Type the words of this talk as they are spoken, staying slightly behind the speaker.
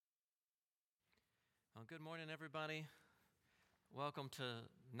Well, good morning, everybody. Welcome to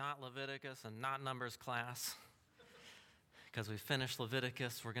not Leviticus and not Numbers class. Because we finished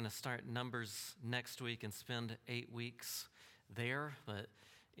Leviticus, we're going to start Numbers next week and spend 8 weeks there. But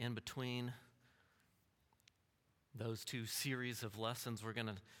in between those two series of lessons, we're going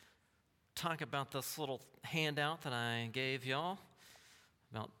to talk about this little handout that I gave y'all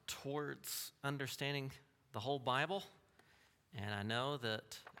about towards understanding the whole Bible. And I know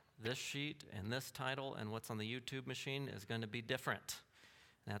that this sheet and this title and what's on the YouTube machine is going to be different.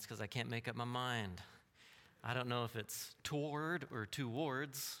 And that's because I can't make up my mind. I don't know if it's toward or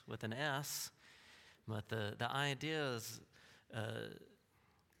towards with an S, but the idea is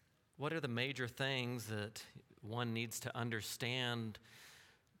what are the major things that one needs to understand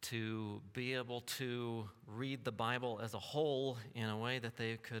to be able to read the Bible as a whole in a way that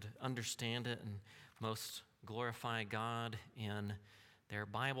they could understand it and most glorify God in their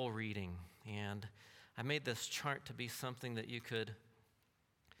Bible reading. And I made this chart to be something that you could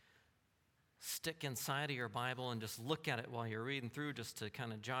stick inside of your Bible and just look at it while you're reading through, just to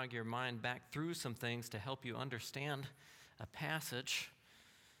kind of jog your mind back through some things to help you understand a passage.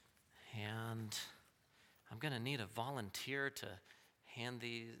 And I'm going to need a volunteer to hand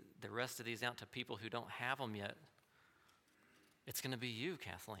the rest of these out to people who don't have them yet. It's going to be you,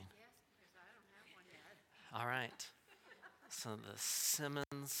 Kathleen. Yes, because I don't have one yet. All right. So the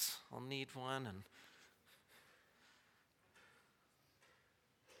Simmons will need one, and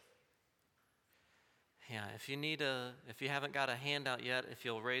yeah, if you haven't got a handout yet, if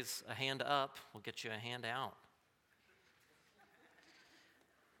you'll raise a hand up, we'll get you a handout.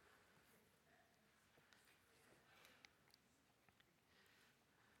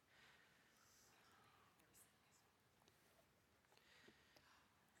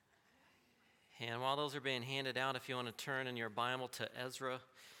 And while those are being handed out, if you want to turn in your Bible to Ezra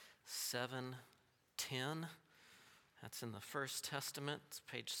 7:10, that's in the First Testament, it's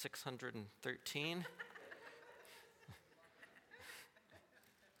page 613.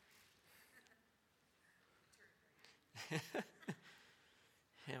 Yeah,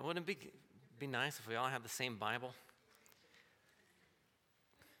 wouldn't it be nice if we all had the same Bible?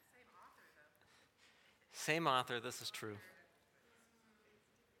 Same author, though. Same author, this is true.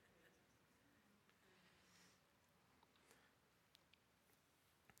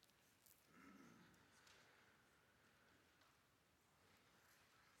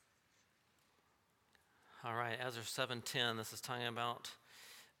 All right, Ezra 7:10, this is talking about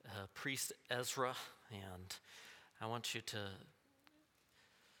priest Ezra, and I want you to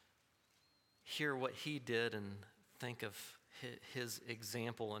hear what he did and think of his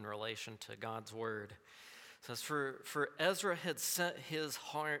example in relation to God's word. So it's for Ezra had set his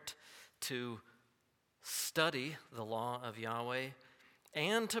heart to study the law of Yahweh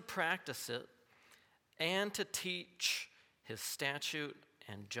and to practice it and to teach his statute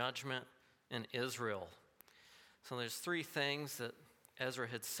and judgment in Israel. So there's 3 things that Ezra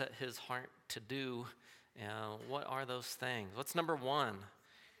had set his heart to do. What are those things? What's number 1?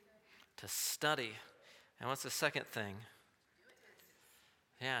 To study. And what's the second thing?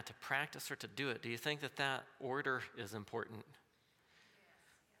 Yeah, to practice or to do it. Do you think that order is important?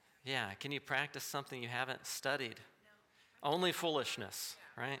 Yeah, can you practice something you haven't studied? No. Only foolishness,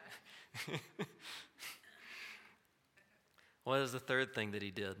 right? What is the third thing that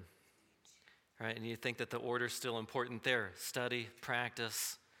he did? Right, and you think that the order's still important there. Study,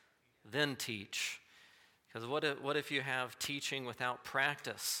 practice, then teach. Because what if you have teaching without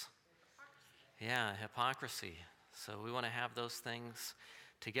practice? Yeah, hypocrisy. So we want to have those things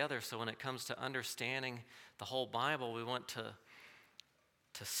together. So when it comes to understanding the whole Bible, we want to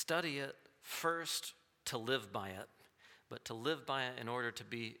study it first, to live by it. But to live by it in order to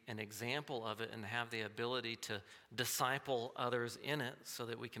be an example of it and have the ability to disciple others in it so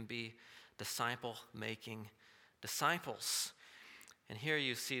that we can be disciple-making disciples. And here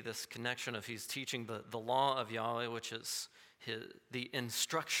you see this connection of he's teaching the law of Yahweh, which is the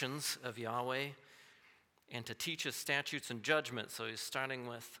instructions of Yahweh, and to teach his statutes and judgments. So he's starting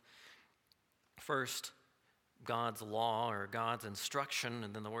with first God's law or God's instruction,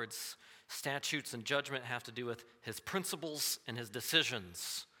 and then the words statutes and judgment have to do with his principles and his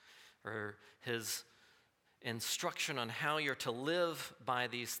decisions, or his instruction on how you're to live by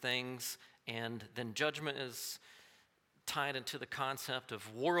these things. And then judgment is tied into the concept of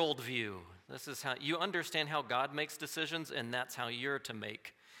worldview. This is how you understand how God makes decisions, and that's how you're to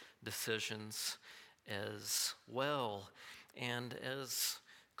make decisions as well. And as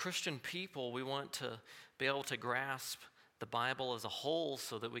Christian people, we want to be able to grasp the Bible as a whole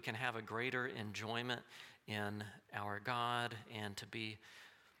so that we can have a greater enjoyment in our God and to be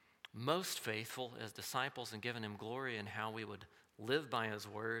most faithful as disciples and giving him glory, and how we would live by his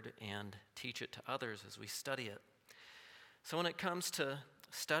word and teach it to others as we study it. So when it comes to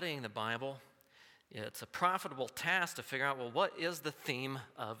studying the Bible, it's a profitable task to figure out, well, what is the theme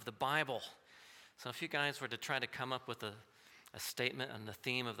of the Bible? So if you guys were to try to come up with a statement on the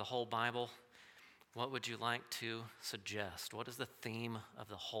theme of the whole Bible, what would you like to suggest? What is the theme of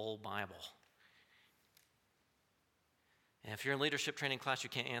the whole Bible? And if you're in leadership training class, you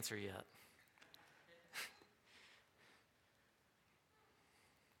can't answer yet.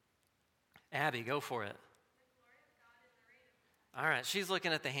 Abby, go for it. All right, she's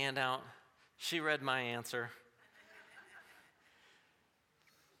looking at the handout. She read my answer.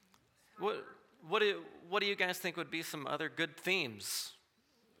 What do you guys think would be some other good themes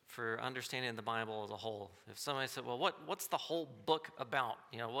for understanding the Bible as a whole? If somebody said, well, what's the whole book about?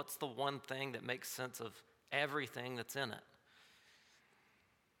 What's the one thing that makes sense of everything that's in it?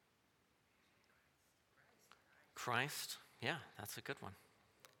 Christ. Yeah, that's a good one.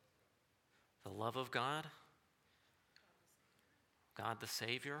 The love of God. God the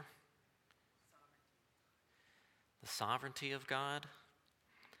Savior. The sovereignty of God.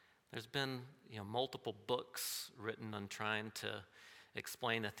 There's been multiple books written on trying to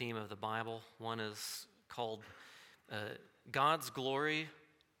explain the theme of the Bible. One is called God's Glory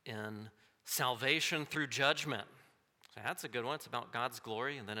in Salvation Through Judgment. So that's a good one. It's about God's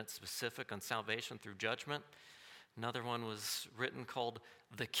glory, and then it's specific on salvation through judgment. Another one was written called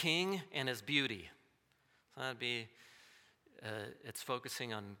The King and His Beauty. So that'd be, it's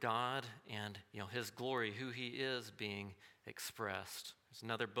focusing on God and His glory, who He is being expressed. There's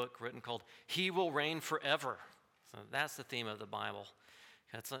another book written called He Will Reign Forever. So that's the theme of the Bible.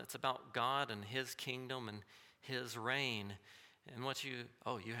 It's about God and His kingdom and His reign. And you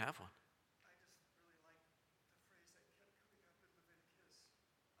have one. I just really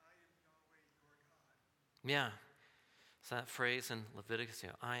like the phrase that kept coming up in Leviticus, I am Yahweh your God. Yeah. So that phrase in Leviticus,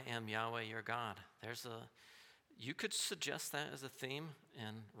 I am Yahweh your God. You could suggest that as a theme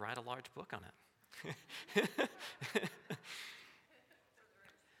and write a large book on it.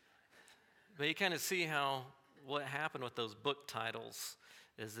 But you kind of see what happened with those book titles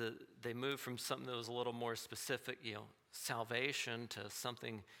is that they moved from something that was a little more specific, salvation, to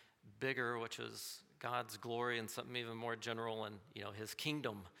something bigger, which was God's glory, and something even more general, and His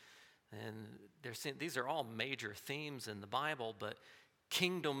kingdom. And these are all major themes in the Bible, but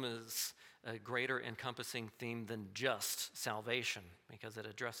kingdom is a greater encompassing theme than just salvation, because it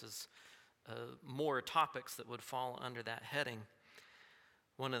addresses more topics that would fall under that heading.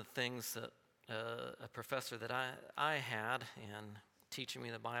 One of the things that a professor that I had in teaching me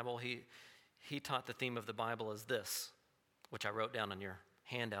the Bible, he taught the theme of the Bible as this, which I wrote down on your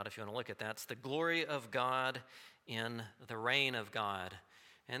handout if you want to look at that. It's the glory of God in the reign of God.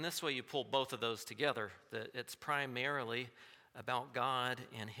 And this way you pull both of those together, that it's primarily about God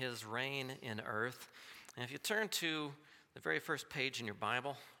and His reign in earth. And if you turn to the very first page in your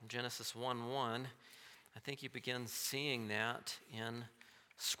Bible, Genesis 1:1, I think you begin seeing that in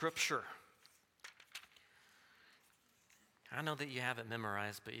Scripture. I know that you have it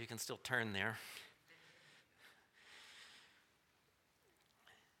memorized, but you can still turn there.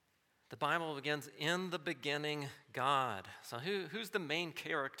 The Bible begins, in the beginning, God. So who's the main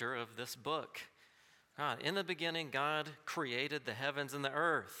character of this book? God. In the beginning, God created the heavens and the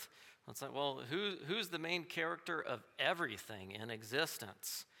earth. It's like, well, who's the main character of everything in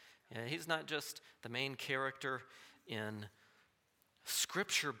existence? He's not just the main character in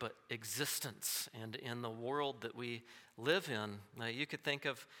Scripture, but existence and in the world that we live in. Now, you could think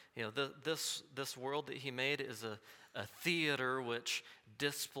of, this world that He made is a theater which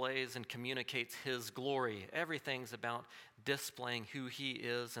displays and communicates His glory. Everything's about displaying who He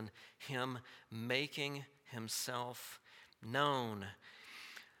is and Him making Himself known,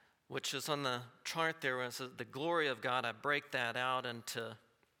 which is on the chart there where it says the glory of God. I break that out into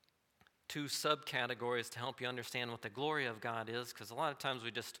two subcategories to help you understand what the glory of God is, because a lot of times we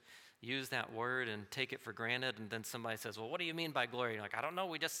just use that word and take it for granted, and then somebody says, well, what do you mean by glory? You're like, I don't know,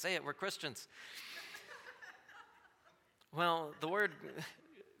 we just say it, we're Christians. Well, the word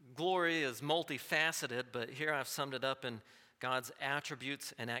glory is multifaceted, but here I've summed it up in God's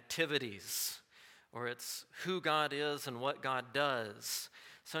attributes and activities, or it's who God is and what God does.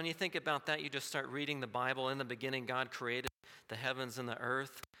 So when you think about that, you just start reading the Bible. In the beginning, God created the heavens and the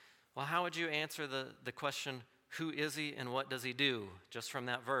earth. Well, how would you answer the question, who is He and what does He do, just from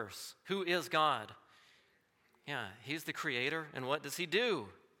that verse? Who is God? Yeah, He's the creator, and what does He do?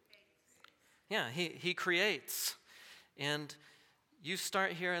 Yeah, He creates. And you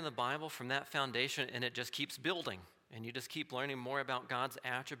start here in the Bible from that foundation, and it just keeps building. and you just keep learning more about God's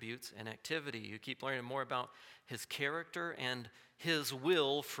attributes and activity. You keep learning more about his character and his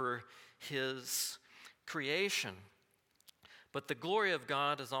will for his creation. But the glory of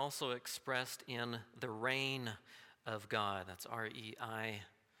God is also expressed in the reign of God. That's R-E-I-G-N.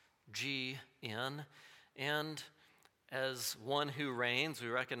 And as one who reigns, we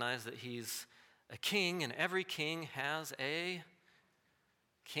recognize that he's a king, and every king has a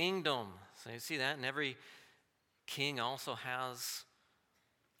kingdom. So you see that, and every king also has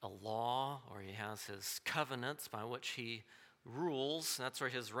a law, or he has his covenants by which he rules. That's where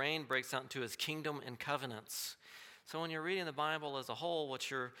his reign breaks out into his kingdom and covenants. So when you're reading the Bible as a whole,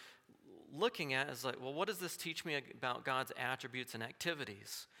 what you're looking at is like, well, what does this teach me about God's attributes and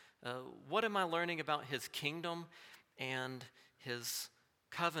activities? What am I learning about his kingdom and his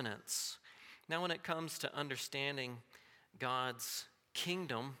covenants? Now, when it comes to understanding God's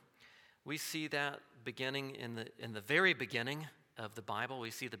kingdom, we see that beginning in the very beginning of the Bible.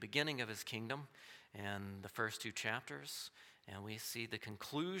 We see the beginning of his kingdom and the first 2 chapters, and we see the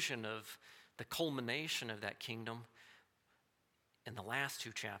conclusion of the culmination of that kingdom in the last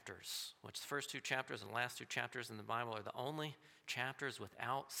 2 chapters, which the first 2 chapters and the last 2 chapters in the Bible are the only chapters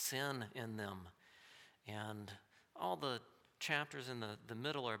without sin in them. And all the chapters in the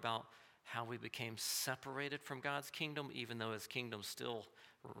middle are about how we became separated from God's kingdom, even though his kingdom's still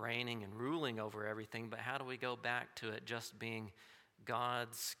reigning and ruling over everything. But how do we go back to it just being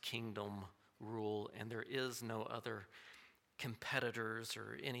God's kingdom rule, and there is no other competitors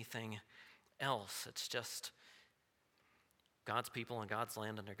or anything else? It's just God's people and God's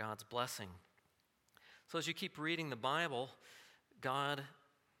land under God's blessing. So as you keep reading the Bible, God,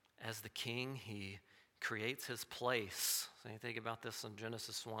 as the king, he creates his place. So you think about this in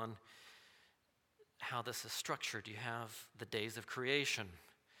Genesis 1, how this is structured. You have the days of creation.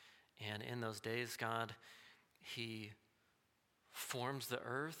 And in those days, God, he forms the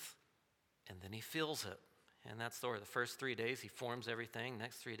earth, and then he fills it. And that's the order. The first 3 days, he forms everything.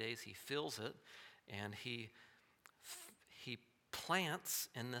 Next 3 days, he fills it. And he plants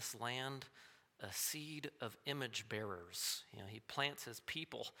in this land a seed of image bearers. He plants his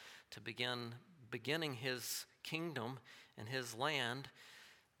people to beginning his kingdom and his land,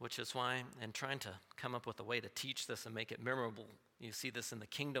 which is why, and trying to come up with a way to teach this and make it memorable, you see this in the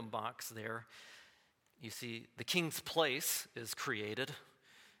kingdom box there. You see the king's place is created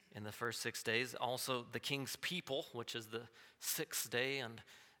in the first 6 days. Also the king's people, which is the 6th day, and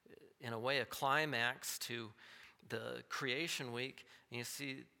in a way a climax to the creation week. And you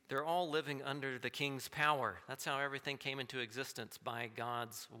see they're all living under the king's power. That's how everything came into existence, by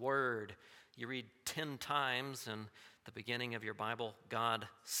God's word. You read 10 times in the beginning of your Bible, God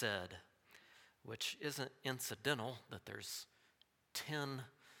said, which isn't incidental that there's 10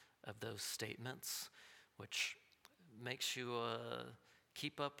 of those statements, which makes you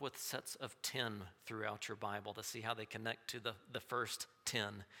keep up with sets of 10 throughout your Bible to see how they connect to the first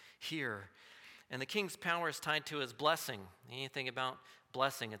 10 here. And the king's power is tied to his blessing. Anything about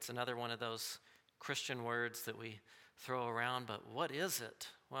blessing, it's another one of those Christian words that we throw around, but what is it?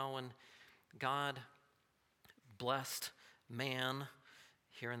 Well, when God blessed man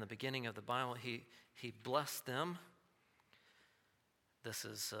here in the beginning of the Bible, he blessed them. This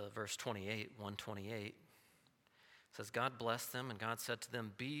is verse 28, 128. It says, God blessed them, and God said to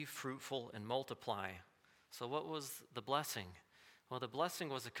them, be fruitful and multiply. So what was the blessing? Well, the blessing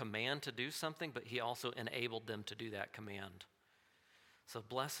was a command to do something, but he also enabled them to do that command. So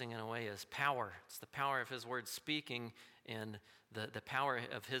blessing, in a way, is power. It's the power of his word speaking, and the power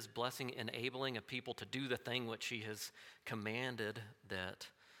of his blessing enabling a people to do the thing which he has commanded that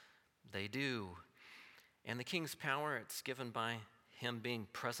they do. And the king's power, it's given by him being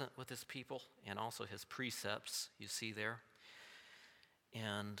present with his people and also his precepts, you see there.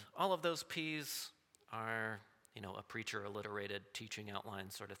 And all of those P's are, a preacher alliterated teaching outline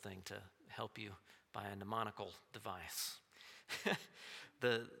sort of thing to help you by a mnemonical device.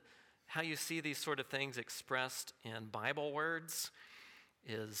 How you see these sort of things expressed in Bible words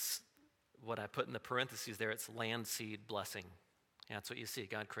is what I put in the parentheses there. It's land, seed, blessing. And that's what you see.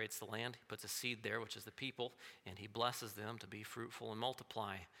 God creates the land. He puts a seed there, which is the people, and he blesses them to be fruitful and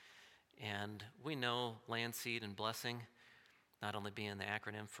multiply. And we know land, seed, and blessing not only being the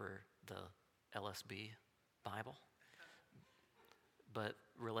acronym for the LSB Bible, but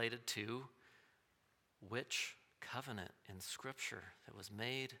related to which covenant in Scripture that was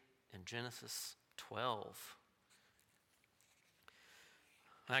made in Genesis 12.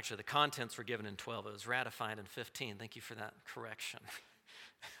 Actually, the contents were given in 12. It was ratified in 15. Thank you for that correction.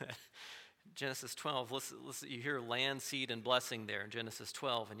 Genesis 12, listen, you hear land, seed, and blessing there in Genesis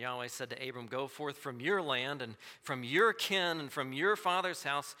 12. And Yahweh said to Abram, go forth from your land and from your kin and from your father's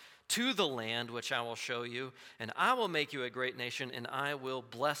house to the land which I will show you, and I will make you a great nation, and I will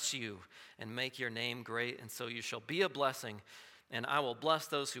bless you and make your name great, and so you shall be a blessing. And I will bless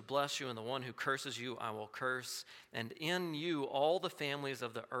those who bless you, and the one who curses you I will curse. And in you all the families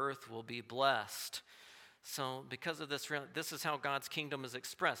of the earth will be blessed. So because of this, this is how God's kingdom is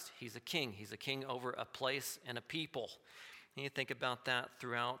expressed. He's a king. He's a king over a place and a people. And you think about that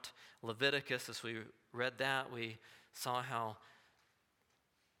throughout Leviticus. As we read that, we saw how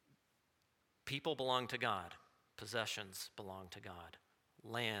people belong to God. Possessions belong to God.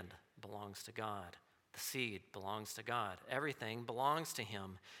 Land belongs to God. The seed belongs to God. Everything belongs to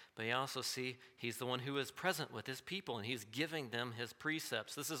him. But you also see he's the one who is present with his people, and he's giving them his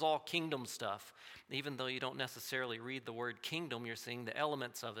precepts. This is all kingdom stuff. Even though you don't necessarily read the word kingdom, you're seeing the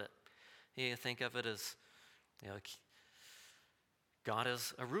elements of it. You think of it as, God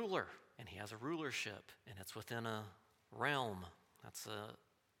is a ruler, and he has a rulership, and it's within a realm. That's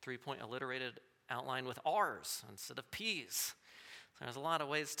a 3-point alliterated outline with R's instead of P's. So there's a lot of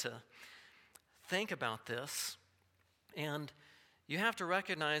ways to think about this, and you have to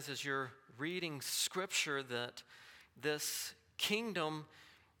recognize as you're reading Scripture that this kingdom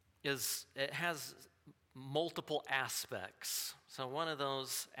has multiple aspects. So one of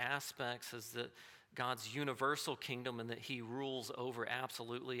those aspects is that God's universal kingdom, and that he rules over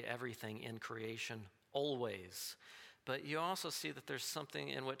absolutely everything in creation always. But you also see that there's something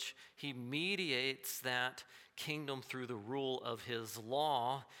in which he mediates that kingdom through the rule of his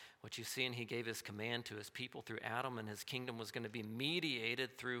law, which you see, and he gave his command to his people through Adam, and his kingdom was going to be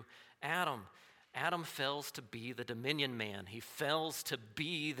mediated through Adam. Adam fails to be the dominion man. He fails to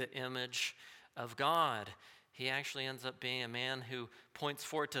be the image of God. He actually ends up being a man who points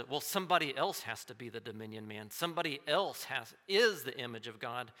forward to, well, somebody else has to be the dominion man. Somebody else is the image of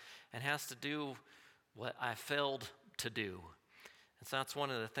God and has to do what I failed to do. And so that's one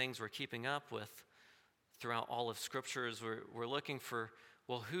of the things we're keeping up with throughout all of Scripture is we're looking for,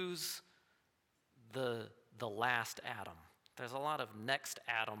 well, who's the last Adam? There's a lot of next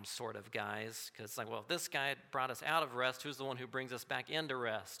Adam sort of guys, because it's like, well, this guy brought us out of rest. Who's the one who brings us back into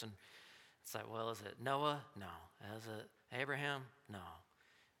rest? And it's like, well, is it Noah? No. Is it Abraham? No.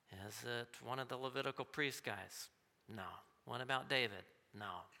 Is it one of the Levitical priest guys? No. What about David?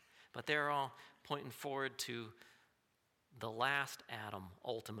 No. But they're all pointing forward to the last Adam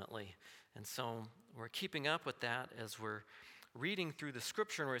ultimately. And so we're keeping up with that as we're reading through the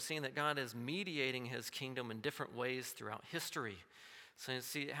Scripture, and we're seeing that God is mediating his kingdom in different ways throughout history. So you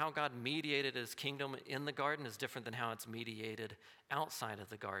see how God mediated his kingdom in the garden is different than how it's mediated outside of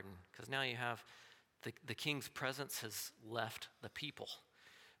the garden, because now you have the king's presence has left the people.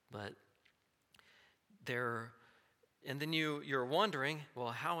 But and then you're wondering, well,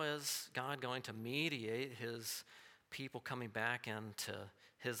 how is God going to mediate his people coming back into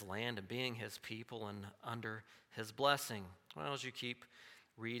his land and being his people and under his blessing? Well, as you keep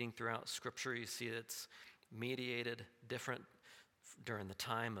reading throughout Scripture, you see it's mediated different during the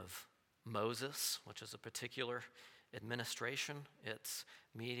time of Moses, which is a particular administration. It's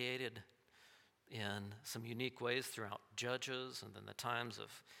mediated in some unique ways throughout Judges and then the times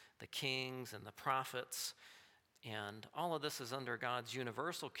of the kings and the prophets. And all of this is under God's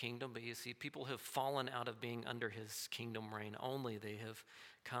universal kingdom, but you see people have fallen out of being under his kingdom reign only. They have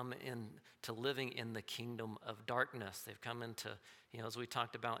come into living in the kingdom of darkness. They've come into, as we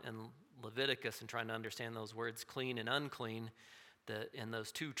talked about in Leviticus and trying to understand those words clean and unclean, that in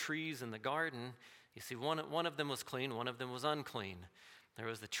those two trees in the garden, you see one of them was clean, one of them was unclean. There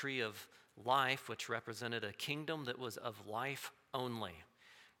was the tree of life, which represented a kingdom that was of life only.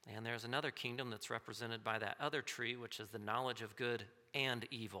 And there's another kingdom that's represented by that other tree, which is the knowledge of good and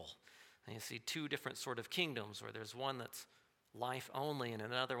evil. And you see two different sort of kingdoms, where there's one that's life only and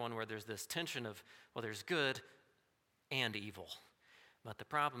another one where there's this tension of, well, there's good and evil. But the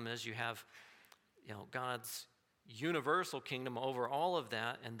problem is you have, God's universal kingdom over all of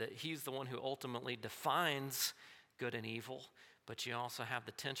that, and that he's the one who ultimately defines good and evil. But you also have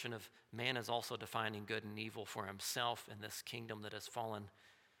the tension of man is also defining good and evil for himself in this kingdom that has fallen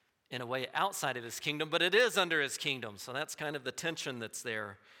in a way outside of his kingdom, but it is under his kingdom. So that's kind of the tension that's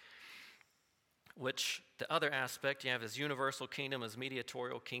there. Which the other aspect, you have his universal kingdom, his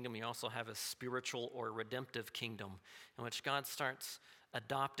mediatorial kingdom. You also have his spiritual or redemptive kingdom, in which God starts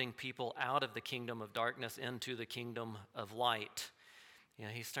adopting people out of the kingdom of darkness into the kingdom of light.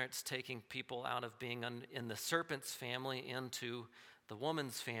 He starts taking people out of being in the serpent's family into the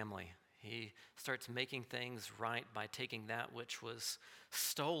woman's family. He starts making things right by taking that which was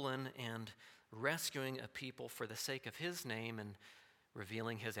stolen and rescuing a people for the sake of his name and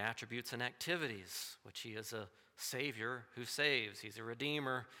revealing his attributes and activities, which he is a Savior who saves. He's a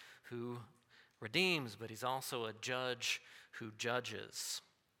Redeemer who redeems, but he's also a judge who judges.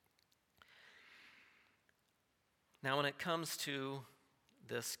 Now, when it comes to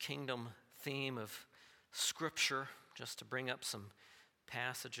this kingdom theme of Scripture, just to bring up some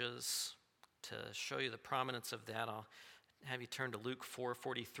passages to show you the prominence of that, I'll have you turn to Luke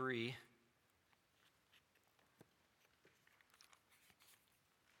 4:43.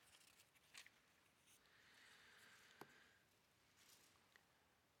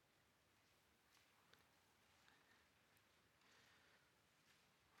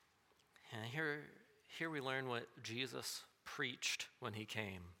 And here we learn what Jesus preached when he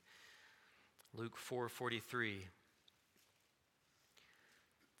came. Luke 4:43.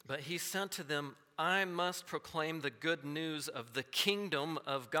 But he sent to them, I must proclaim the good news of the kingdom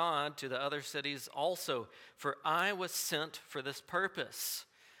of God to the other cities also, for I was sent for this purpose.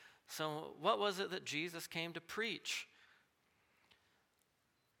 So what was it that Jesus came to preach?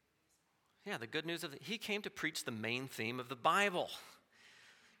 Yeah, the good news he came to preach the main theme of the Bible.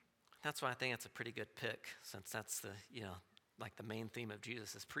 That's why I think it's a pretty good pick, since that's the main theme of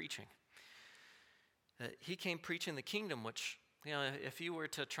Jesus' preaching. He came preaching the kingdom, which, if you were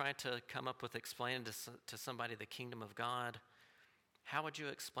to try to come up with explaining to somebody the kingdom of God, how would you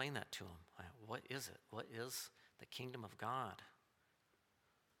explain that to them? What is it? What is the kingdom of God?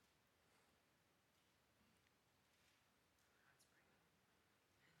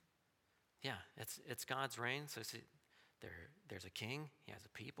 Yeah, it's God's reign. So there's a king, he has a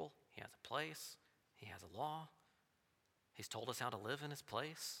people, he has a place, he has a law. He's told us how to live in his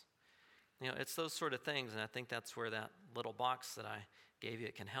place. It's those sort of things, and I think that's where that little box that I gave you,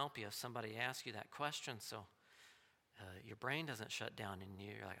 it can help you if somebody asks you that question. So your brain doesn't shut down and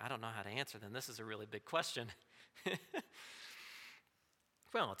you're like, I don't know how to answer them. This is a really big question.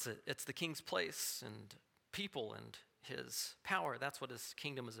 Well, it's the king's place and people and his power. That's what his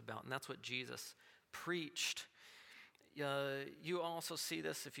kingdom is about, and that's what Jesus preached. You also see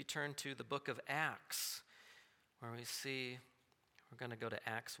this if you turn to the book of Acts, where we see, we're going to go to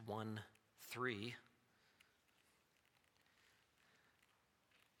Acts 1:3.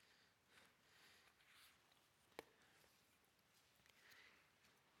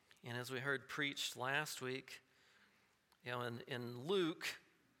 And as we heard preached last week, in Luke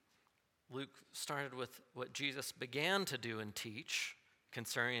started with what Jesus began to do and teach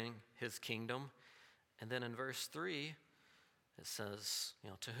concerning his kingdom. And then in verse 3, it says,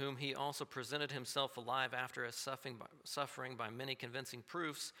 to whom he also presented himself alive after his suffering by many convincing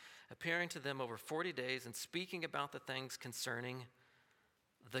proofs, appearing to them over 40 days and speaking about the things concerning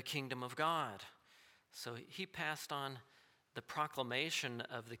the kingdom of God. So he passed on the proclamation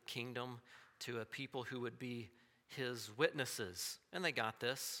of the kingdom to a people who would be his witnesses. And they got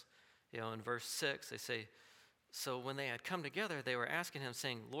this. In verse 6, they say, so when they had come together, they were asking him,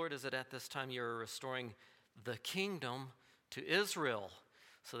 saying, Lord, is it at this time you are restoring the kingdom to Israel?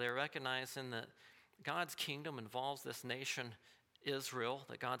 So they're recognizing that God's kingdom involves this nation, Israel,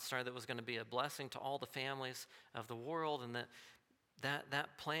 that God started that was going to be a blessing to all the families of the world, and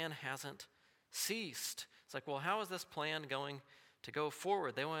that plan hasn't ceased. It's like, well, how is this plan going to go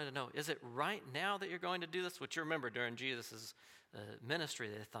forward? They wanted to know, is it right now that you're going to do this? Which you remember during Jesus' ministry,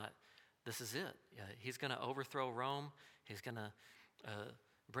 they thought, this is it. He's going to overthrow Rome. He's going to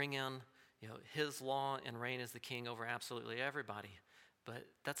bring in his law and reign as the king over absolutely everybody. But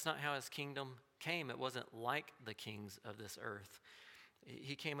that's not how his kingdom came. It wasn't like the kings of this earth.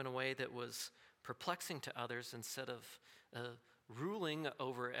 He came in a way that was perplexing to others. Instead of ruling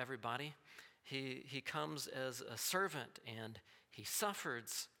over everybody, he comes as a servant, and he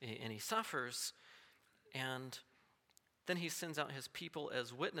suffers, and then he sends out his people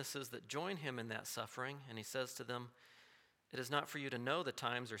as witnesses that join him in that suffering, and he says to them, it is not for you to know the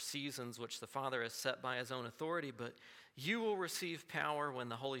times or seasons which the Father has set by his own authority, but you will receive power when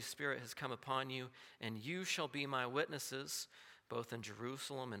the Holy Spirit has come upon you, and you shall be my witnesses, both in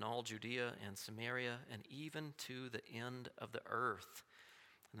Jerusalem and all Judea and Samaria, and even to the end of the earth.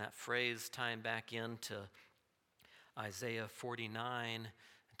 And that phrase tying back into Isaiah 49, and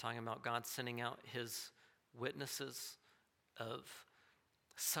talking about God sending out his witnesses of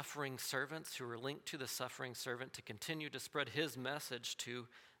suffering servants who are linked to the suffering servant to continue to spread his message to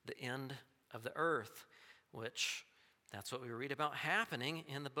the end of the earth, which that's what we read about happening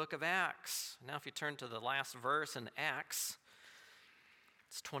in the book of Acts. Now if you turn to the last verse in Acts,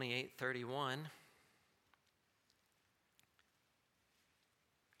 it's 28:31.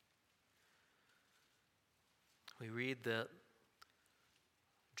 we read that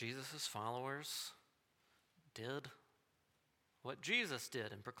Jesus' followers did what Jesus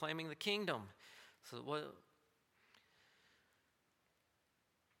did in proclaiming the kingdom. So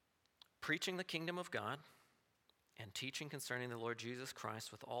preaching the kingdom of God and teaching concerning the Lord Jesus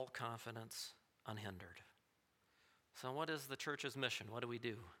Christ with all confidence unhindered. So what is the church's mission? What do we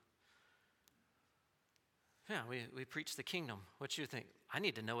do? Yeah, we preach the kingdom. What do you think? I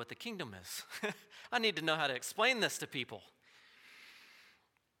need to know what the kingdom is. I need to know how to explain this to people.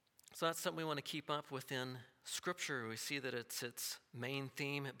 So that's something we want to keep up within Scripture. We see that it's its main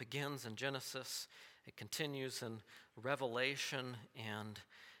theme. It begins in Genesis. It continues in Revelation and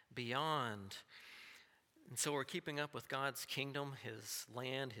beyond. And so we're keeping up with God's kingdom, His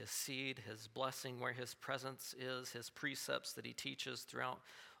land, His seed, His blessing, where His presence is, His precepts that He teaches throughout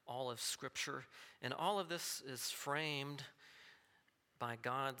all of Scripture. And all of this is framed by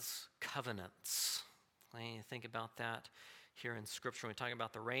God's covenants. When you think about that here in Scripture, when we talk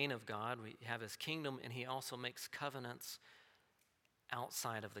about the reign of God, we have His kingdom, and He also makes covenants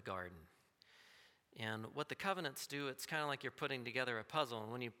outside of the garden. And what the covenants do, it's kind of like you're putting together a puzzle.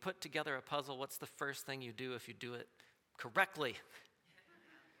 And when you put together a puzzle, what's the first thing you do if you do it correctly?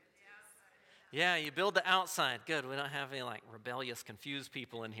 Yeah, you build the outside. Good, we don't have any like rebellious, confused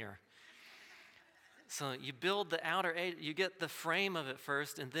people in here. So you build the outer edge, you get the frame of it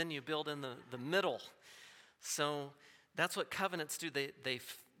first, and then you build in the middle. So that's what covenants do.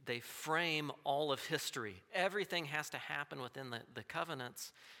 They frame all of history. Everything has to happen within the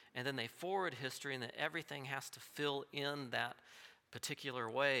covenants, and then they forward history, and that everything has to fill in that particular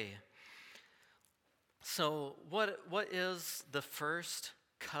way. So what is the first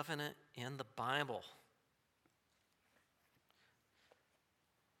covenant in the Bible?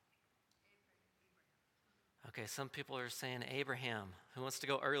 Okay, some people are saying Abraham. Who wants to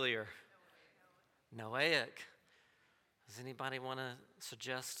go earlier? Noahic. Does anybody want to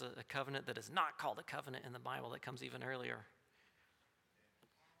suggest a covenant that is not called a covenant in the Bible that comes even earlier?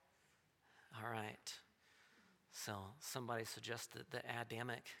 All right. So somebody suggested the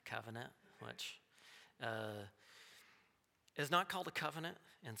Adamic covenant, which is not called a covenant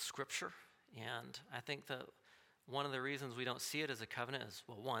in Scripture. And I think that one of the reasons we don't see it as a covenant is,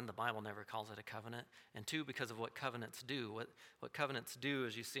 well, one, the Bible never calls it a covenant, and two, because of what covenants do. What covenants do,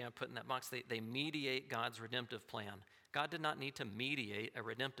 as you see I put in that box, they mediate God's redemptive plan. God did not need to mediate a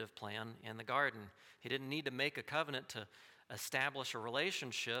redemptive plan in the garden. He didn't need to make a covenant to establish a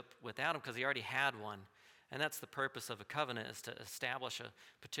relationship with Adam because he already had one. And that's the purpose of a covenant, is to establish a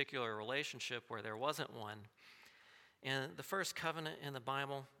particular relationship where there wasn't one. And the first covenant in the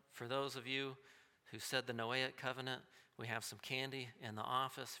Bible, for those of you who said the Noahic covenant, we have some candy in the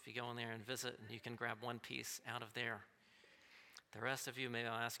office. If you go in there and visit, and you can grab one piece out of there. The rest of you, maybe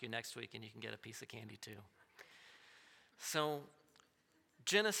I'll ask you next week and you can get a piece of candy too. So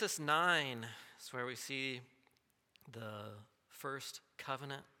Genesis 9 is where we see the first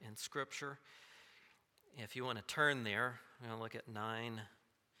covenant in Scripture. If you want to turn there, we're going to look at 9,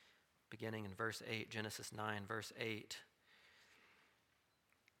 beginning in verse 8, Genesis 9, verse 8.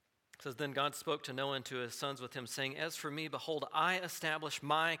 It says, Then God spoke to Noah and to his sons with him, saying, As for me, behold, I establish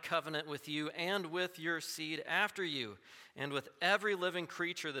my covenant with you and with your seed after you, and with every living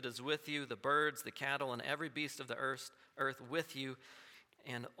creature that is with you, the birds, the cattle, and every beast of the earth with you,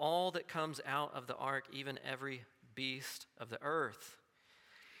 and all that comes out of the ark, even every beast of the earth.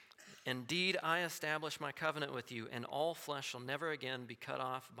 Indeed, I establish my covenant with you, and all flesh shall never again be cut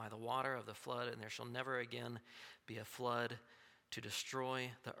off by the water of the flood, and there shall never again be a flood to destroy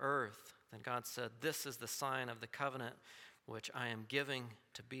the earth. Then God said, This is the sign of the covenant which I am giving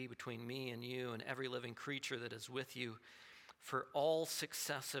to be between me and you and every living creature that is with you for all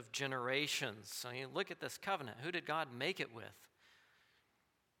successive generations. So you look at this covenant. Who did God make it with?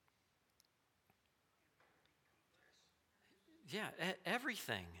 Yeah,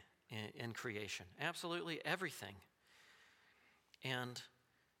 everything in creation. Absolutely everything. And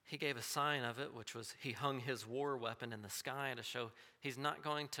he gave a sign of it, which was he hung his war weapon in the sky to show he's not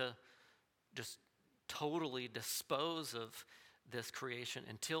going to just totally dispose of this creation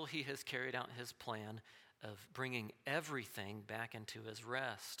until he has carried out his plan of bringing everything back into his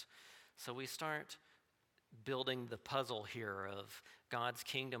rest. So we start building the puzzle here of God's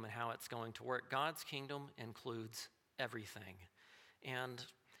kingdom and how it's going to work. God's kingdom includes everything. And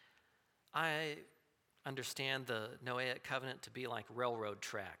I understand the Noahic covenant to be like railroad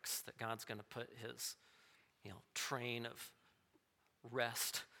tracks, that God's going to put his, train of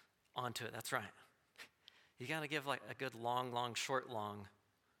rest onto it. That's right. You got to give like a good long, long, short, long.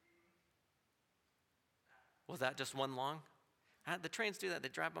 Was that just one long? The trains do that. They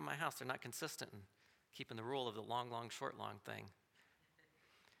drive by my house. They're not consistent. keeping the rule of the long, long, short, long thing.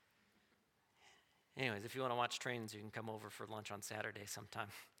 Anyways, if you want to watch trains, you can come over for lunch on Saturday sometime.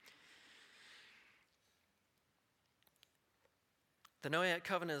 The Noahic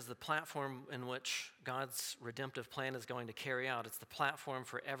covenant is the platform in which God's redemptive plan is going to carry out. It's the platform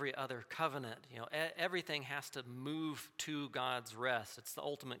for every other covenant. Everything has to move to God's rest. It's the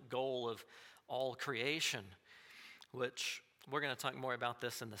ultimate goal of all creation, which we're going to talk more about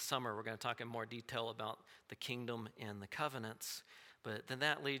this in the summer. We're going to talk in more detail about the kingdom and the covenants. But then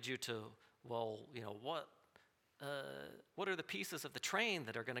that leads you to, well, what are the pieces of the train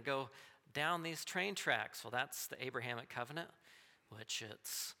that are going to go down these train tracks? Well, that's the Abrahamic covenant, which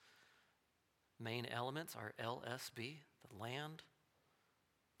its main elements are LSB, the land,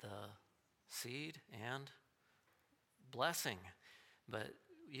 the seed, and blessing. But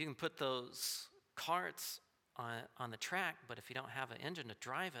you can put those carts on the track, but if you don't have an engine to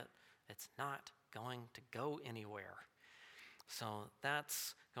drive it, it's not going to go anywhere. So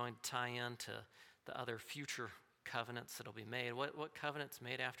that's going to tie into the other future covenants that will be made. What covenant's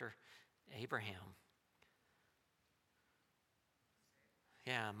made after Abraham?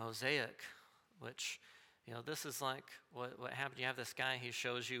 Yeah, Mosaic, which, this is like what happened. You have this guy, he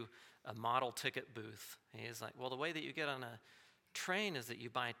shows you a model ticket booth. And he's like, well, the way that you get on a train is that you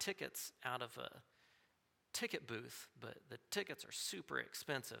buy tickets out of a ticket booth, but the tickets are super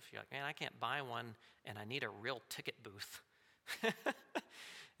expensive. You're like, man, I can't buy one, and I need a real ticket booth.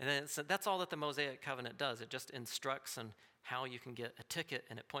 And then that's all that the Mosaic covenant does. It just instructs on how you can get a ticket,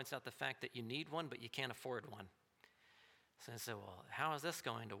 and it points out the fact that you need one, but you can't afford one. So I said, well, how is this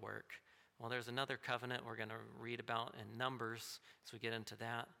going to work? Well, there's another covenant we're going to read about in Numbers as we get into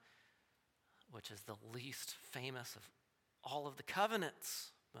that, which is the least famous of all of the covenants.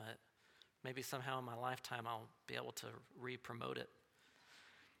 But maybe somehow in my lifetime I'll be able to re-promote it.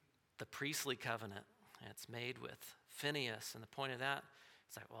 The priestly covenant. It's made with Phineas. And the point of that,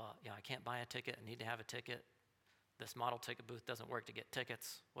 it's like, well, I can't buy a ticket. I need to have a ticket. This model ticket booth doesn't work to get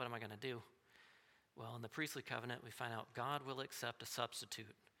tickets. What am I going to do? Well, in the priestly covenant, we find out God will accept a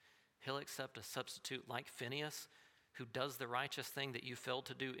substitute. He'll accept a substitute like Phineas, who does the righteous thing that you failed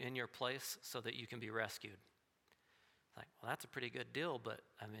to do in your place so that you can be rescued. It's like, well, that's a pretty good deal, but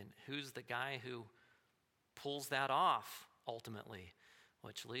who's the guy who pulls that off ultimately?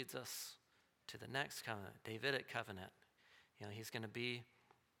 Which leads us to the next covenant, Davidic covenant. He's going to be,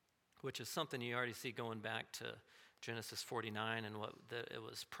 which is something you already see going back to Genesis 49 and it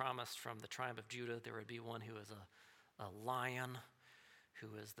was promised from the tribe of Judah. There would be one who is a lion, who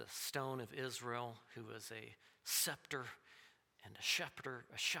is the stone of Israel, who is a scepter and a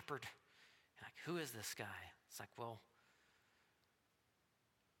shepherd. Like, who is this guy? It's like, well,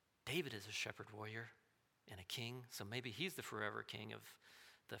 David is a shepherd warrior and a king, so maybe he's the forever king of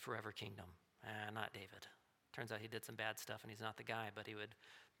the forever kingdom. Not David. Turns out he did some bad stuff and he's not the guy, but he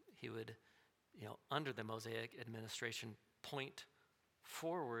would under the Mosaic administration, point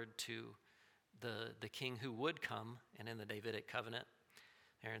forward to the king who would come. And in the Davidic covenant,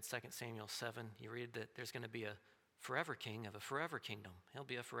 there in 2 Samuel 7, you read that there's going to be a forever king of a forever kingdom. He'll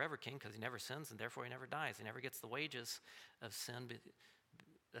be a forever king because he never sins and therefore he never dies. He never gets the wages of sin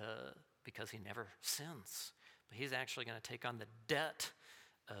because he never sins. But he's actually going to take on the debt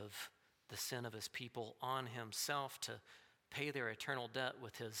of the sin of his people on himself to pay their eternal debt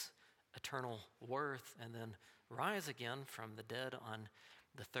with his eternal worth and then rise again from the dead on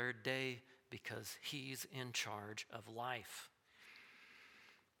the third day because he's in charge of life.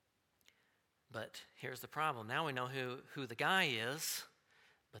 But here's the problem. Now we know who the guy is,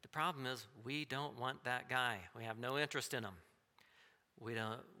 but the problem is we don't want that guy. We have no interest in him. We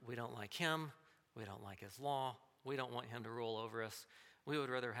don't like him. We don't like his law. We don't want him to rule over us. We would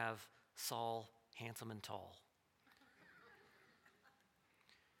rather have Saul, handsome and tall.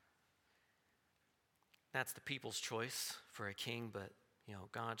 That's the people's choice for a king, but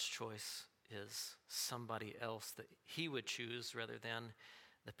God's choice is somebody else that he would choose rather than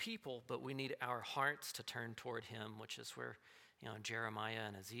the people. But we need our hearts to turn toward him, which is where Jeremiah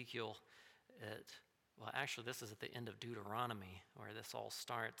and Ezekiel. Actually, this is at the end of Deuteronomy where this all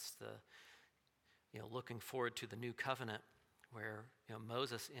starts. Looking forward to the new covenant, where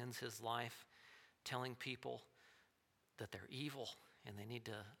Moses ends his life telling people that they're evil and they need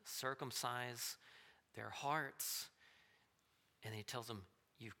to circumcise their hearts. And he tells them,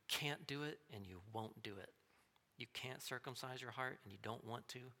 you can't do it and you won't do it. You can't circumcise your heart and you don't want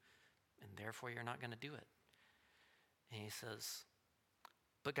to, and therefore you're not going to do it. And he says,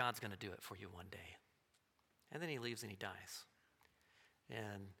 but God's going to do it for you one day. And then he leaves and he dies.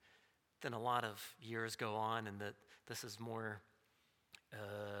 And then a lot of years go on, and that this is more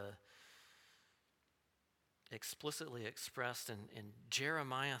explicitly expressed in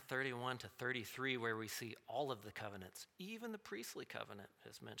Jeremiah 31 to 33, where we see all of the covenants. Even the priestly covenant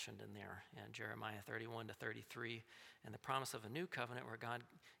is mentioned in there in Jeremiah 31 to 33, and the promise of a new covenant where God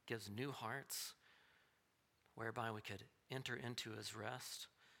gives new hearts, whereby we could enter into his rest,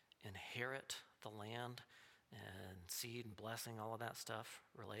 inherit the land, and seed and blessing, all of that stuff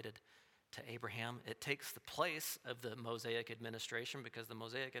related to Abraham. It takes the place of the Mosaic administration, because the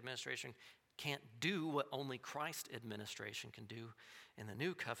Mosaic administration can't do what only Christ administration can do in the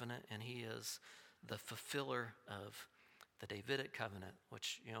new covenant, and he is the fulfiller of the Davidic covenant,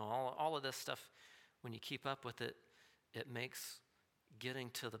 which, all of this stuff, when you keep up with it, it makes getting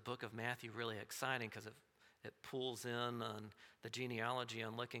to the book of Matthew really exciting, because it pulls in on the genealogy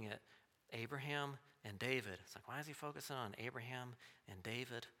on looking at Abraham and David. It's like, why is he focusing on Abraham and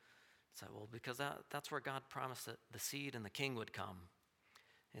David? It's like, well, because that's where God promised that the seed and the king would come.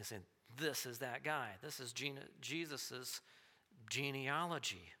 And he's saying, this is that guy. This is Jesus'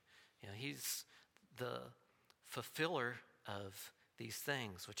 genealogy. He's the fulfiller of these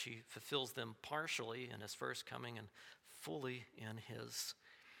things, which he fulfills them partially in his first coming and fully in his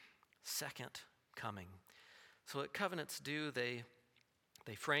second coming. So what covenants do, they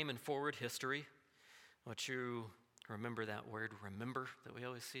frame and forward history. What you remember that word remember that we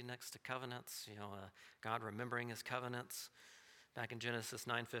always see next to covenants, God remembering his covenants. Back in Genesis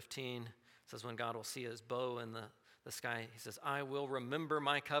 9:15, it says when God will see his bow in the sky, he says, I will remember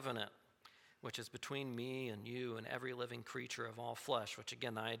my covenant, which is between me and you and every living creature of all flesh, which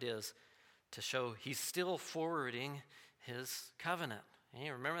again, the idea is to show he's still forwarding his covenant. And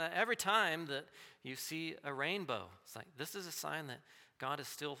you remember that every time that you see a rainbow, it's like this is a sign that God is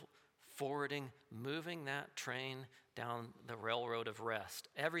still forwarding, moving that train down the railroad of rest.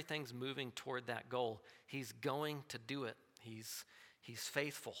 Everything's moving toward that goal. He's going to do it. He's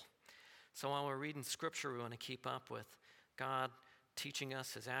faithful. So while we're reading Scripture, we want to keep up with God teaching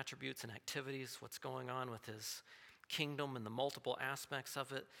us his attributes and activities, what's going on with his kingdom and the multiple aspects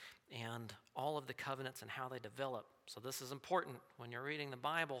of it, and all of the covenants and how they develop. So this is important when you're reading the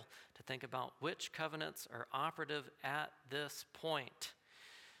Bible to think about which covenants are operative at this point,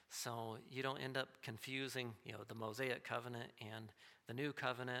 so you don't end up confusing, the Mosaic covenant and the new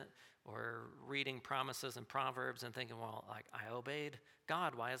covenant, or reading promises and Proverbs and thinking, well, like I obeyed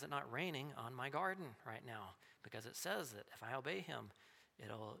God, why is it not raining on my garden right now? Because it says that if I obey him,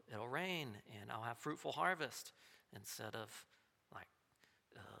 it'll rain and I'll have fruitful harvest, instead of like,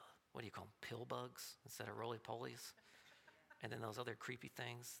 what do you call them, pill bugs instead of roly-polies? And then those other creepy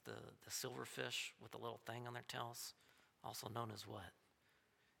things, the silverfish with the little thing on their tails, also known as what?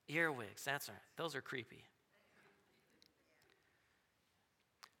 Earwigs, that's right. Those are creepy.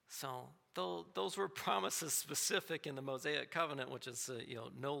 So those were promises specific in the Mosaic covenant, which is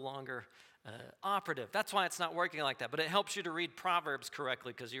no longer operative. That's why it's not working like that. But it helps you to read Proverbs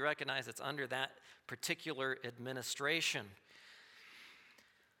correctly, because you recognize it's under that particular administration.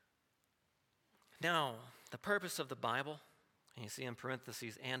 Now, the purpose of the Bible, and you see in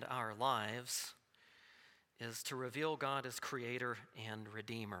parentheses, and our lives, is to reveal God as creator and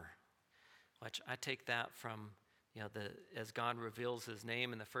redeemer, which I take that from as God reveals his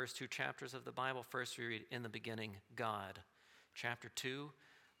name in the first two chapters of the Bible. First we read, in the beginning, God. Chapter 2,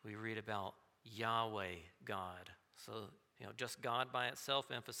 we read about Yahweh, God. So, just God by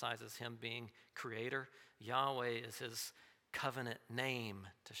itself emphasizes him being creator. Yahweh is his covenant name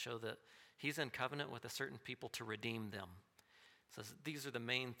to show that he's in covenant with a certain people to redeem them. So these are the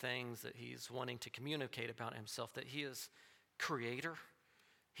main things that he's wanting to communicate about himself, that he is creator,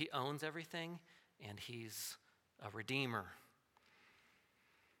 he owns everything, and he's a redeemer.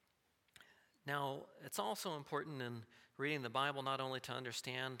 Now, it's also important in reading the Bible not only to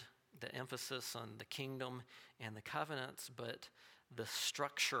understand the emphasis on the kingdom and the covenants, but the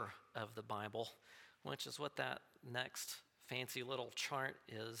structure of the Bible, which is what that next fancy little chart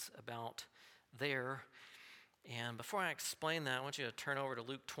is about there. And before I explain that, I want you to turn over to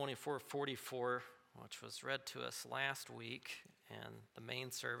Luke 24:44, which was read to us last week in the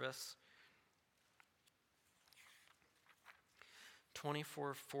main service.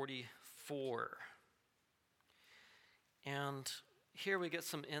 24:44. And here we get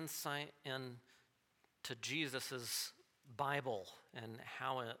some insight into Jesus' Bible and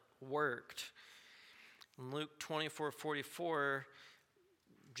how it worked. In Luke 24:44,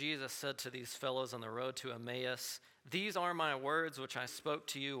 Jesus said to these fellows on the road to Emmaus, "These are my words which I spoke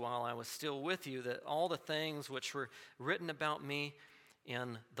to you while I was still with you, that all the things which were written about me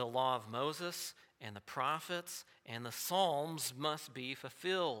in the law of Moses and the prophets and the Psalms must be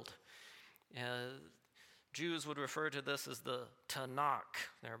fulfilled." Jews would refer to this as the Tanakh.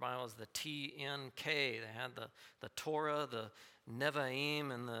 Their Bible is the T-N-K. They had the Torah, the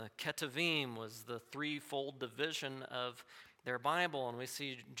Nevi'im, and the Ketuvim was the threefold division of their Bible. And we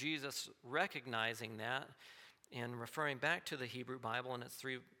see Jesus recognizing that and referring back to the Hebrew Bible in its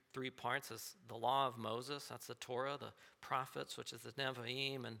three parts as the law of Moses, that's the Torah, the prophets, which is the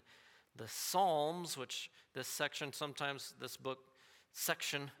Nevi'im, and the Psalms, which this section, sometimes this book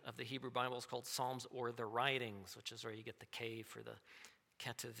section of the Hebrew Bible is called Psalms or the Writings, which is where you get the K for the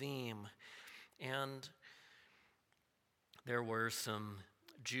Ketuvim. And there were some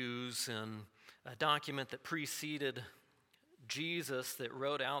Jews in a document that preceded Jesus that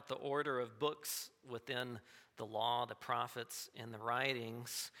wrote out the order of books within the law, the prophets, and the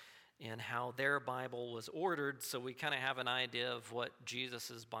writings, and how their Bible was ordered, so we kind of have an idea of what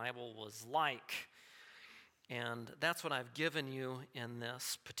Jesus' Bible was like. And that's what I've given you in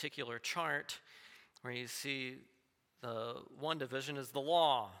this particular chart, where you see the one division is the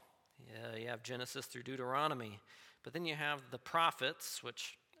law. Yeah, you have Genesis through Deuteronomy. But then you have the prophets,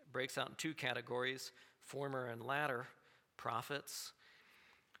 which breaks out in two categories, former and latter prophets,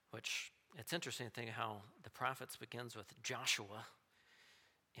 which it's interesting to think how the prophets begins with Joshua,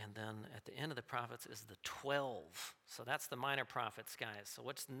 and then at the end of the prophets is the 12. So that's the minor prophets, guys. So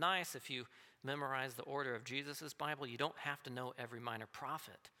what's nice, if you memorize the order of Jesus' Bible, you don't have to know every minor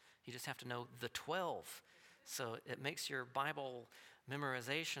prophet. You just have to know the 12. So it makes your Bible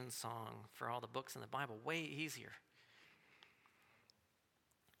memorization song for all the books in the Bible way easier.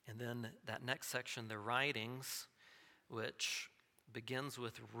 And then that next section, the writings, which begins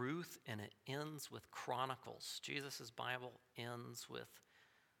with Ruth and it ends with Chronicles. Jesus' Bible ends with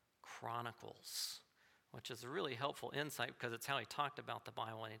Chronicles, which is a really helpful insight because it's how he talked about the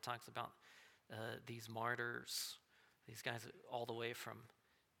Bible, and he talks about these martyrs, these guys all the way from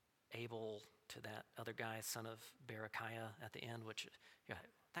Abel to that other guy, son of Berechiah at the end, which you're like,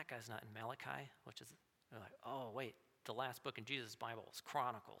 that guy's not in Malachi, which is, you're like, oh, wait, the last book in Jesus' Bible is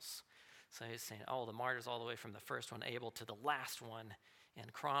Chronicles. So he's saying, oh, the martyrs all the way from the first one, Abel, to the last one in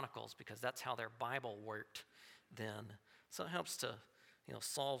Chronicles, because that's how their Bible worked then. So it helps to,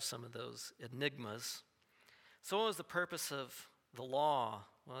 solve some of those enigmas. So what was the purpose of the law?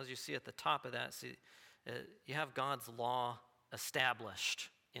 Well, as you see at the top of that, you have God's law established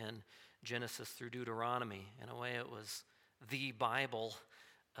in Genesis through Deuteronomy. In a way, it was the Bible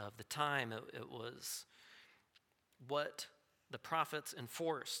of the time. It was what the prophets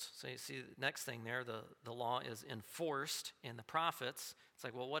enforced. So you see the next thing there, the law is enforced in the prophets. It's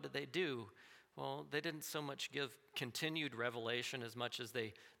like, well, what did they do? Well, they didn't so much give continued revelation as much as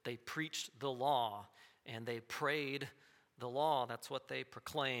they preached the law and they prayed the law. That's what they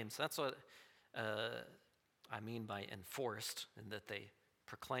proclaimed. So that's what I mean by enforced, and that they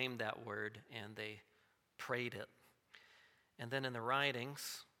proclaimed that word and they prayed it. And then in the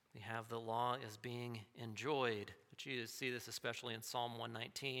writings, we have the law is being enjoyed. But you see this especially in Psalm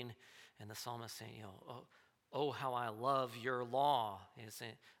 119, and the psalmist saying, oh, how I love your law. He's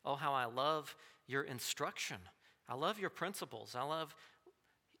saying, oh, how I love your instruction. I love your principles. I love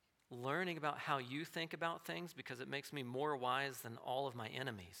learning about how you think about things because it makes me more wise than all of my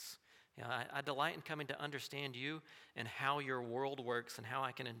enemies. I delight in coming to understand you and how your world works and how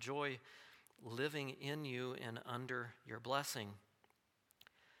I can enjoy living in you and under your blessing.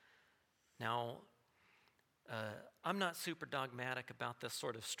 Now, I'm not super dogmatic about this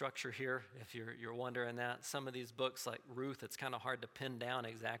sort of structure here, if you're wondering that. Some of these books, like Ruth, it's kind of hard to pin down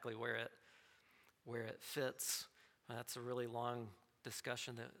exactly where it fits. That's a really long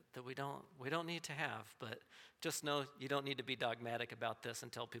discussion that we don't need to have. But just know you don't need to be dogmatic about this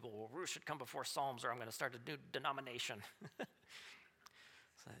and tell people, well, Ruth should come before Psalms or I'm going to start a new denomination.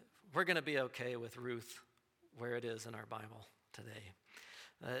 So we're going to be okay with Ruth where it is in our Bible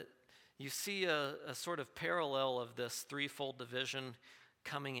today. You see a sort of parallel of this threefold division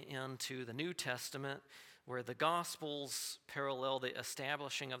coming into the New Testament, where the Gospels parallel the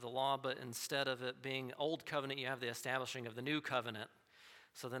establishing of the law, but instead of it being Old Covenant, you have the establishing of the New Covenant.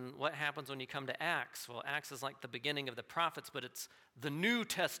 So then what happens when you come to Acts? Well, Acts is like the beginning of the prophets, but it's the New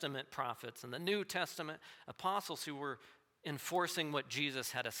Testament prophets and the New Testament apostles who were enforcing what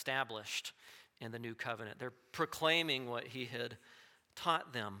Jesus had established in the New Covenant. They're proclaiming what he had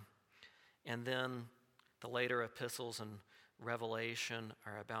taught them. And then the later epistles and Revelation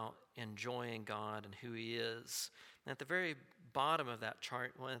are about enjoying God and who he is. And at the very bottom of that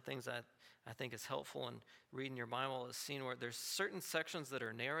chart, one of the things that I think is helpful in reading your Bible is seeing where there's certain sections that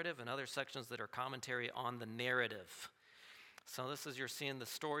are narrative and other sections that are commentary on the narrative. So this is, you're seeing the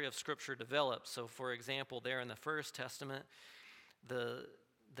story of Scripture develop. So for example, there in the First Testament, the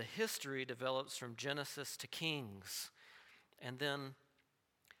the history develops from Genesis to Kings. And then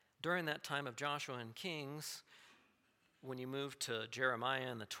during that time of Joshua and Kings, when you move to Jeremiah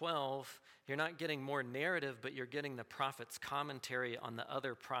and the 12, you're not getting more narrative, but you're getting the prophet's commentary on the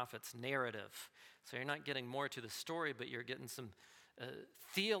other prophet's narrative. So you're not getting more to the story, but you're getting some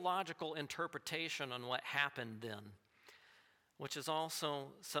theological interpretation on what happened then, which is also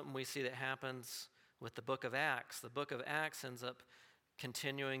something we see that happens with the book of Acts. The book of Acts ends up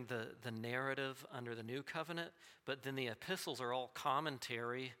continuing the narrative under the new covenant, but then the epistles are all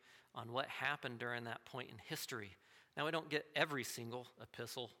commentary on what happened during that point in history. Now, we don't get every single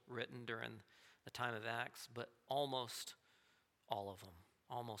epistle written during the time of Acts, but almost all of them.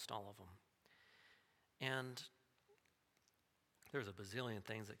 Almost all of them. And there's a bazillion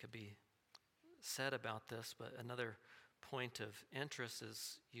things that could be said about this, but another point of interest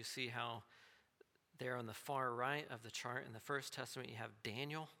is you see how there on the far right of the chart in the First Testament you have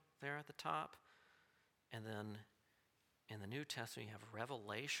Daniel there at the top, and then in the New Testament you have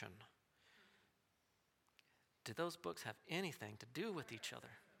Revelation. Do those books have anything to do with each other?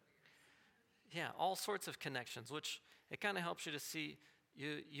 Yeah, all sorts of connections, which it kind of helps you to see.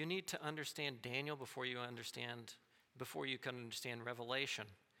 You need to understand Daniel before you can understand Revelation,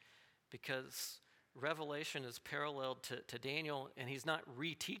 because Revelation is paralleled to Daniel, and he's not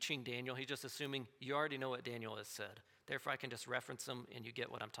reteaching Daniel. He's just assuming you already know what Daniel has said. Therefore, I can just reference him, and you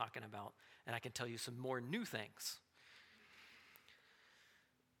get what I'm talking about, and I can tell you some more new things.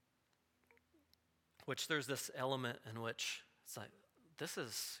 Which there's this element in which it's like, this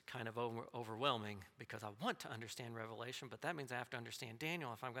is kind of overwhelming because I want to understand Revelation, but that means I have to understand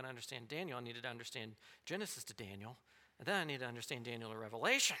Daniel. If I'm going to understand Daniel, I need to understand Genesis to Daniel, and then I need to understand Daniel to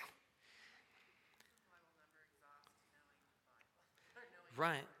Revelation.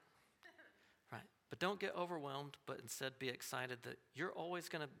 Right. Right. But don't get overwhelmed, but instead be excited that you're always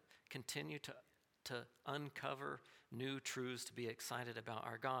going to continue to uncover new truths to be excited about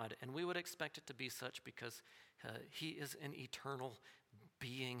our God. And we would expect it to be such because he is an eternal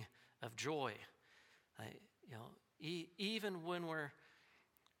being of joy. Even when we're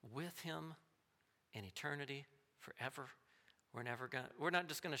with him in eternity forever, we're not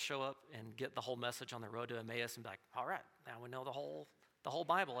just going to show up and get the whole message on the road to Emmaus and be like, all right, now we know the whole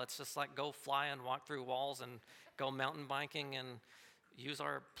Bible. Let's just like go fly and walk through walls and go mountain biking and use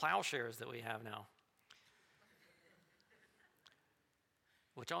our plowshares that we have now.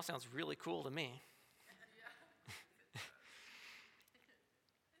 Which all sounds really cool to me.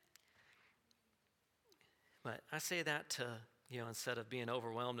 But I say that to, instead of being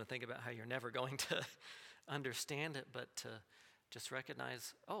overwhelmed and think about how you're never going to understand it, but to just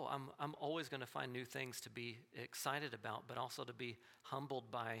recognize, I'm always going to find new things to be excited about, but also to be humbled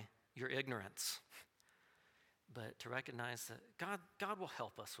by your ignorance. But to recognize that God will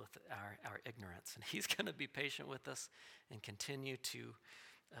help us with our ignorance, and he's going to be patient with us and continue to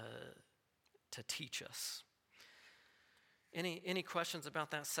teach us. Any questions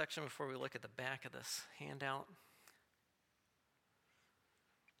about that section before we look at the back of this handout?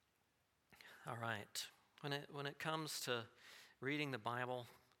 All right. When it comes to reading the Bible,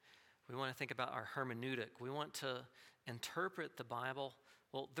 we want to think about our hermeneutic. We want to interpret the Bible,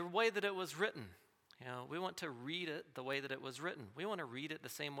 the way that it was written. We want to read it the way that it was written. We want to read it the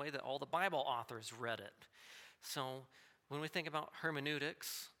same way that all the Bible authors read it. So when we think about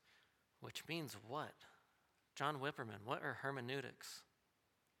hermeneutics, which means what? John Whipperman, what are hermeneutics?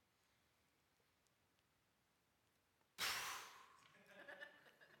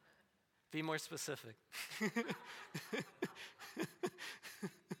 Be more specific.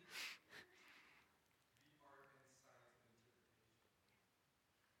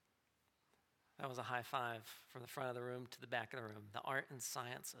 That was a high five from the front of the room to the back of the room. The art and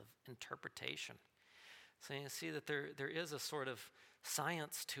science of interpretation. So you see that there is a sort of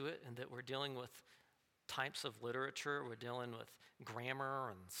science to it, and that we're dealing with types of literature. We're dealing with grammar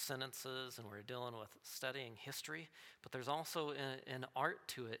and sentences, and we're dealing with studying history. But there's also an art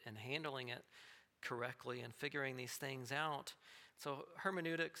to it and handling it correctly and figuring these things out. So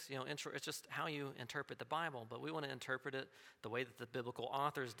hermeneutics, it's just how you interpret the Bible, but we want to interpret it the way that the biblical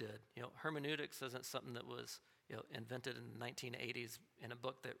authors did. Hermeneutics isn't something that was invented in the 1980s in a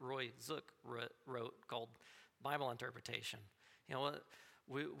book that Roy Zook wrote called Bible Interpretation.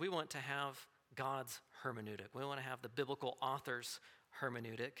 We want to have God's hermeneutic. We want to have the biblical author's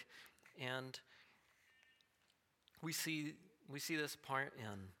hermeneutic, and we see this part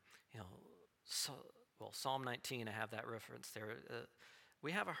in Psalm 19. I have that reference there.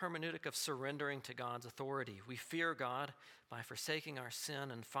 We have a hermeneutic of surrendering to God's authority. We fear God by forsaking our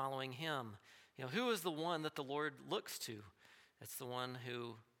sin and following him. Who is the one that the Lord looks to? It's the one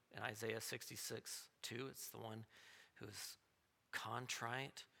who, in Isaiah 66:2, it's the one who's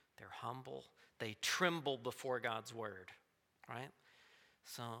contrite, they're humble, they tremble before God's word, right?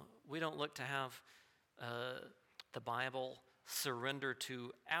 So we don't look to have the Bible surrender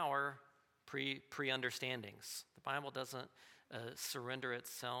to our pre-understandings. The Bible doesn't surrender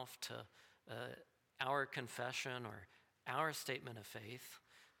itself to our confession or our statement of faith,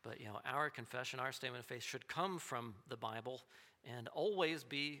 but our confession, our statement of faith should come from the Bible and always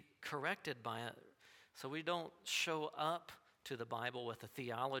be corrected by it. So we don't show up to the Bible with a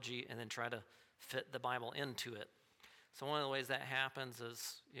theology and then try to fit the Bible into it. So one of the ways that happens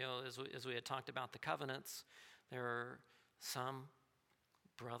is, as we had talked about the covenants, there are some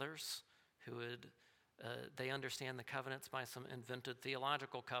brothers who they understand the covenants by some invented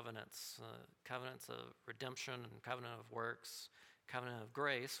theological covenants, covenants of redemption and covenant of works, covenant of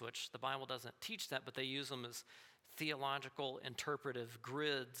grace, which the Bible doesn't teach that, but they use them as theological interpretive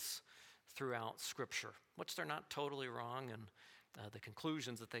grids throughout Scripture, which they're not totally wrong in the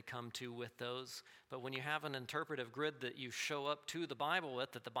conclusions that they come to with those. But when you have an interpretive grid that you show up to the Bible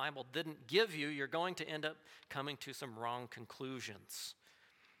with that the Bible didn't give you, you're going to end up coming to some wrong conclusions.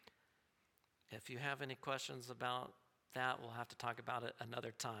 If you have any questions about that, we'll have to talk about it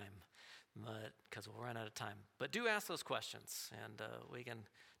another time, because we'll run out of time. But do ask those questions, and we can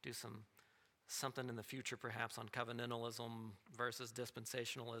do something in the future perhaps on covenantalism versus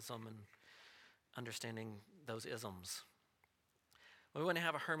dispensationalism and understanding those isms. We want to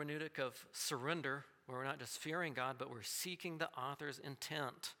have a hermeneutic of surrender where we're not just fearing God, but we're seeking the author's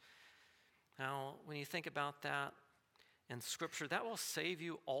intent. Now, when you think about that in Scripture, that will save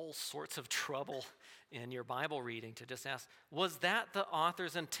you all sorts of trouble in your Bible reading to just ask, was that the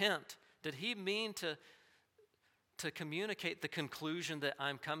author's intent? Did he mean to communicate the conclusion that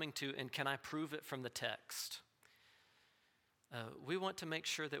I'm coming to, and can I prove it from the text? We want to make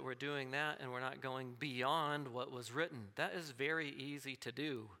sure that we're doing that and we're not going beyond what was written. That is very easy to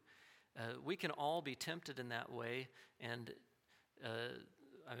do. We can all be tempted in that way, and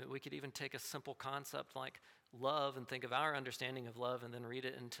we could even take a simple concept like love and think of our understanding of love and then read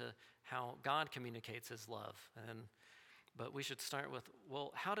it into how God communicates his love. But we should start with,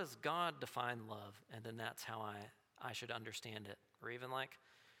 well, how does God define love? And then that's how I should understand it. Or even like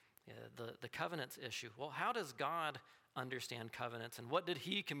the covenants issue. Well, how does God understand covenants, and what did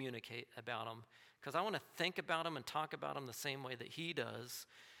he communicate about them? Because I want to think about them and talk about them the same way that he does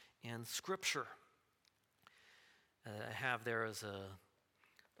in Scripture. I have there as a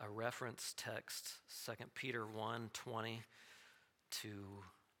reference text, 2 Peter 1:20 to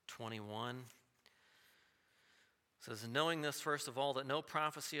 21. It says, knowing this, first of all, that no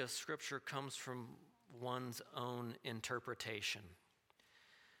prophecy of Scripture comes from one's own interpretation.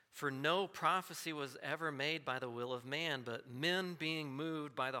 For no prophecy was ever made by the will of man, but men being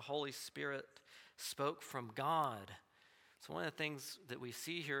moved by the Holy Spirit spoke from God. So one of the things that we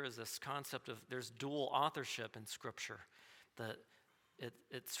see here is this concept of there's dual authorship in Scripture. That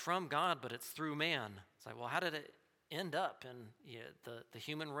it's from God, but it's through man. It's like, well, how did it end up in the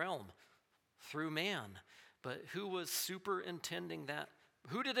human realm? Through man. But who was superintending that?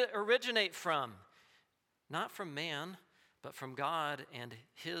 Who did it originate from? Not from man, but from God and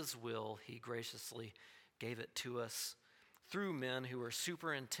his will. He graciously gave it to us through men who were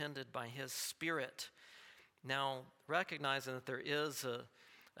superintended by his Spirit. Now, recognizing that there is a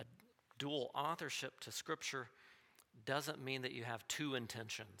dual authorship to Scripture doesn't mean that you have two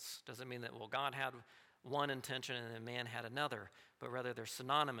intentions. Doesn't mean that, well, God had one intention and then man had another, but rather they're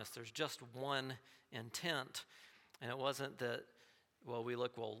synonymous. There's just one intent. And it wasn't that,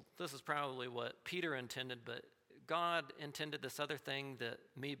 this is probably what Peter intended, but God intended this other thing that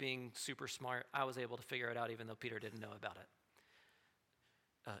me being super smart, I was able to figure it out even though Peter didn't know about it.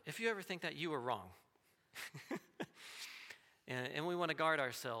 If you ever think that, you were wrong. and we want to guard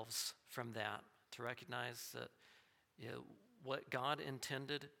ourselves from that, to recognize that what God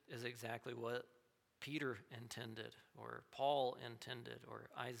intended is exactly what Peter intended, or Paul intended, or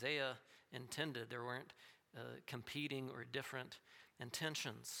Isaiah intended. There weren't competing or different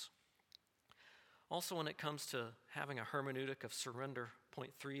intentions. Also, when it comes to having a hermeneutic of surrender,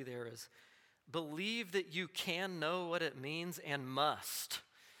 point 3 there is, believe that you can know what it means and must.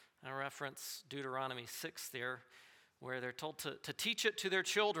 I reference Deuteronomy 6 there, where they're told to teach it to their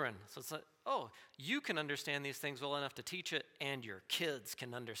children. So it's like, you can understand these things well enough to teach it, and your kids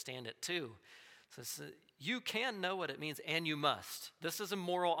can understand it too. So you can know what it means, and you must. This is a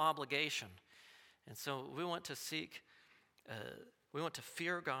moral obligation. And so we want to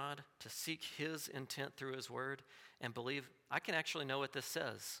fear God, to seek his intent through his word, and believe, I can actually know what this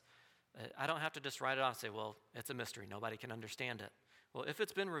says. I don't have to just write it off and say, well, it's a mystery. Nobody can understand it. Well, if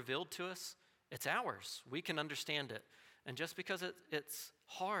it's been revealed to us, it's ours. We can understand it. And just because it's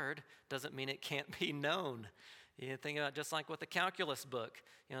hard doesn't mean it can't be known. You think about just like with the calculus book.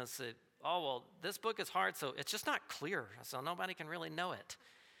 Say, oh, well, this book is hard, so it's just not clear, so nobody can really know it.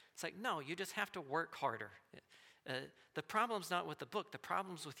 It's like, no, you just have to work harder. The problem's not with the book. The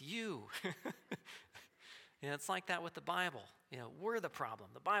problem's with you. It's like that with the Bible. We're the problem.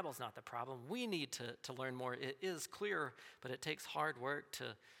 The Bible's not the problem. We need to learn more. It is clear, but it takes hard work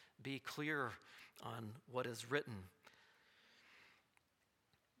to be clear on what is written.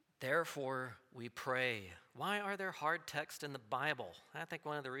 Therefore, we pray. Why are there hard texts in the Bible? I think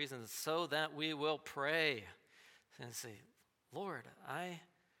one of the reasons is so that we will pray and say, Lord, I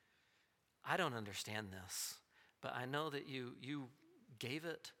don't understand this, but I know that you gave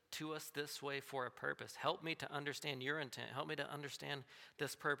it to us this way for a purpose. Help me to understand your intent. Help me to understand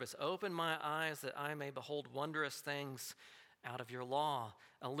this purpose. Open my eyes that I may behold wondrous things out of your law.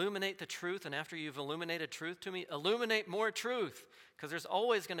 Illuminate the truth, and after you've illuminated truth to me, illuminate more truth, because there's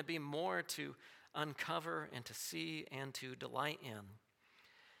always going to be more to uncover and to see and to delight in.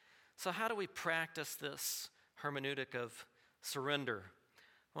 So how do we practice this hermeneutic of surrender?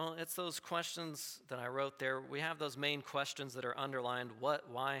 Well, it's those questions that I wrote there. We have those main questions that are underlined: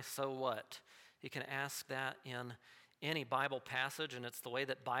 what, why, so what. You can ask that in any Bible passage, and it's the way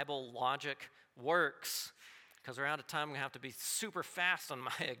that Bible logic works. Because we're out of time, I'm going to have to be super fast on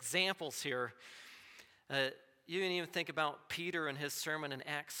my examples here. You can even think about Peter and his sermon in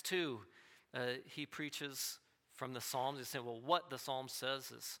Acts 2. He preaches from the Psalms. He's saying, well, what the Psalm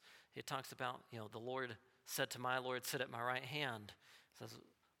says is, he talks about, the Lord said to my Lord, sit at my right hand. He says,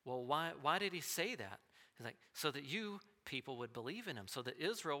 well, why did he say that? He's like, so that you people would believe in him, so that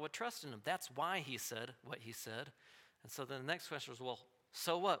Israel would trust in him. That's why he said what he said. And so then the next question was, well,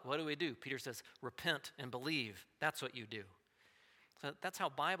 so what? What do we do? Peter says, repent and believe. That's what you do. So that's how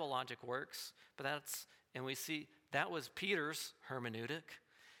Bible logic works. And we see that was Peter's hermeneutic.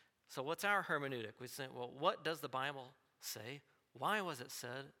 So what's our hermeneutic? We say, well, what does the Bible say? Why was it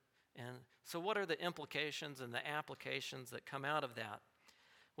said? And so what are the implications and the applications that come out of that?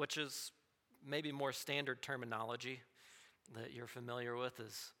 Which is maybe more standard terminology that you're familiar with.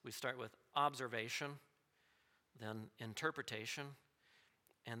 Is we start with observation, then interpretation,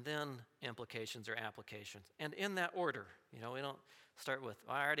 and then implications or applications. And in that order, we don't start with,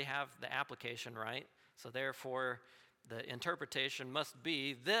 well, I already have the application right, so therefore the interpretation must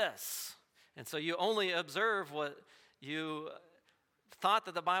be this. And so you only observe what you thought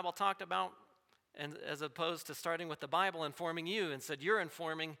that the Bible talked about, and as opposed to starting with the Bible informing you. Instead, you're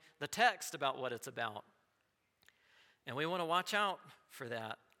informing the text about what it's about. And we want to watch out for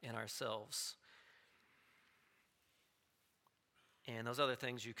that in ourselves. And those other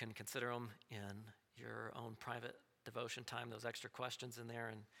things, you can consider them in your own private devotion time, those extra questions in there,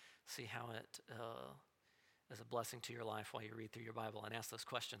 and see how it is a blessing to your life while you read through your Bible and ask those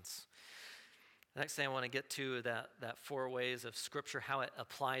questions. The next thing I want to get to that 4 ways of Scripture, how it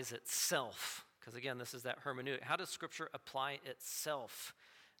applies itself. Because again, this is that hermeneutic. How does Scripture apply itself?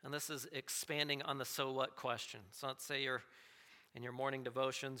 And this is expanding on the so what question. So let's say you're in your morning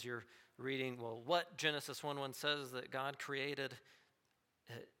devotions, you're reading, well, what Genesis 1:1 says that God created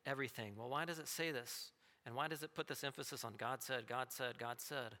everything. Well, why does it say this? And why does it put this emphasis on God said, God said, God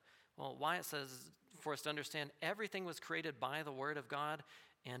said? Well, why it says for us to understand everything was created by the Word of God,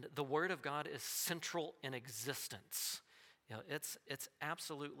 and the Word of God is central in existence. It's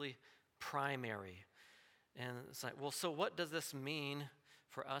absolutely primary. And it's like, well, so what does this mean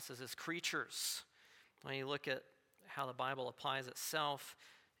for us as His creatures? When you look at how the Bible applies itself,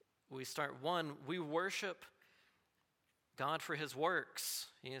 we start, we worship God for His works.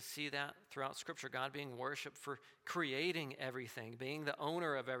 You see that throughout Scripture, God being worshiped for creating everything, being the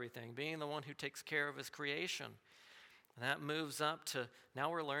owner of everything, being the one who takes care of His creation. And that moves up to, now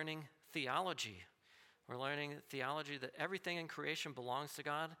we're learning theology. We're learning theology that everything in creation belongs to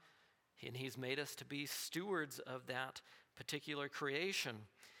God, and He's made us to be stewards of that particular creation.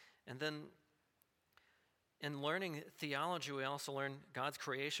 And then in learning theology, we also learn God's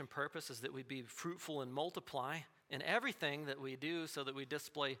creation purpose is that we be fruitful and multiply in everything that we do, so that we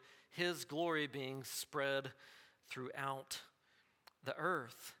display His glory being spread throughout the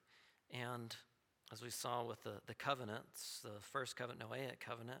earth. And as we saw with the covenants, the first covenant, Noahic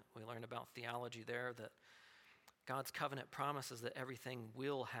covenant, we learned about theology there, that God's covenant promises that everything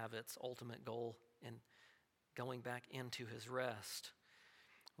will have its ultimate goal in going back into His rest,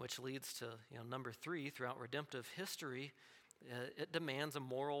 which leads to number 3, throughout redemptive history, it demands a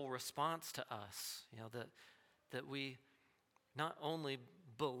moral response to us, that we not only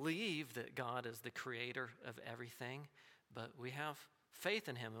believe that God is the creator of everything, but we have faith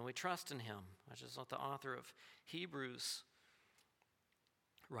in him and we trust in him, which is what the author of Hebrews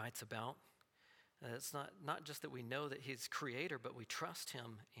writes about. It's not just that we know that he's creator, but we trust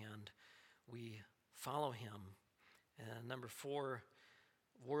him and we follow him. And number 4,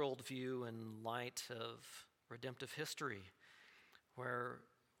 worldview in light of redemptive history, where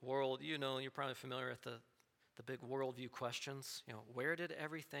you're probably familiar with the big worldview questions. Where did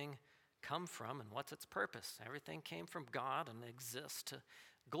everything come from and what's its purpose? Everything came from God and exists to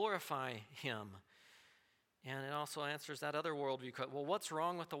glorify him. And it also answers that other worldview question. Well, what's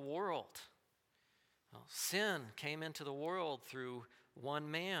wrong with the world? Well, sin came into the world through one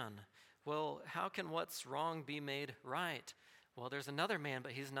man. Well, how can what's wrong be made right? Well, there's another man,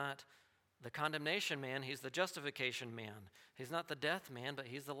 but he's not the condemnation man. He's the justification man. He's not the death man, but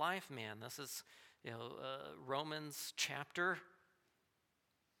he's the life man. This is, Romans chapter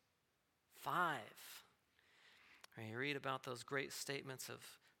 5. You read about those great statements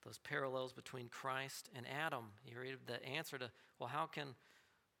of those parallels between Christ and Adam. You read the answer to, well, how can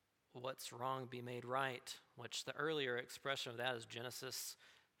what's wrong be made right? Which the earlier expression of that is Genesis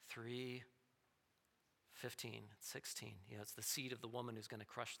 3:15, 16. It's the seed of the woman who's going to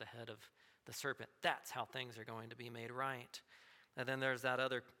crush the head of the serpent. That's how things are going to be made right. And then there's that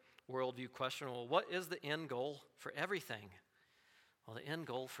other worldview question. Well, what is the end goal for everything? Well, the end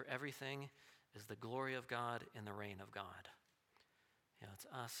goal for everything is the glory of God and the reign of God. It's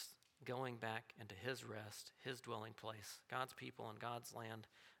us going back into his rest, his dwelling place, God's people and God's land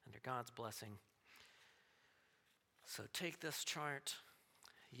under God's blessing. So take this chart,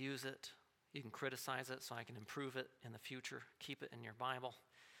 use it. You can criticize it so I can improve it in the future. Keep it in your Bible.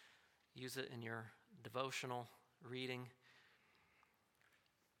 Use it in your devotional reading.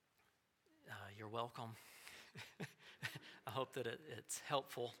 You're welcome. I hope that it's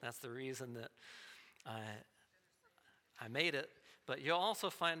helpful. That's the reason that I made it. But you'll also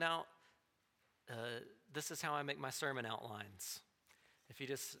find out this is how I make my sermon outlines. If you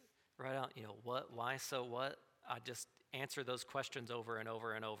just write out, what, why, so what, I just answer those questions over and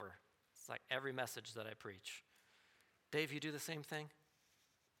over and over. It's like every message that I preach. Dave, you do the same thing?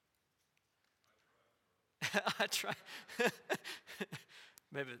 I try.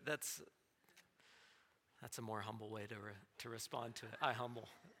 Maybe that's a more humble way to respond to it. I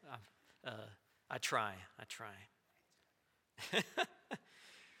try.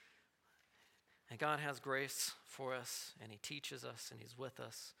 And God has grace for us, and he teaches us, and he's with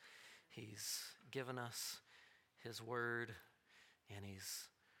us. He's given us his word, and he's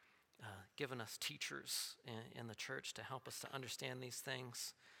given us teachers in the church to help us to understand these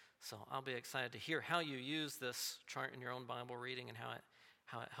things. So I'll be excited to hear how you use this chart in your own Bible reading and how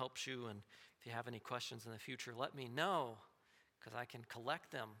it helps you. And if you have any questions in the future, let me know, because I can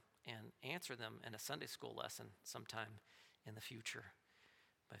collect them and answer them in a Sunday school lesson sometime in the future.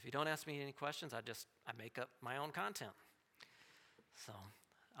 But if you don't ask me any questions, I make up my own content. So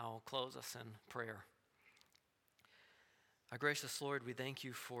I'll close us in prayer. Our gracious Lord, we thank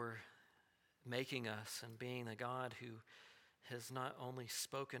you for making us and being the God who has not only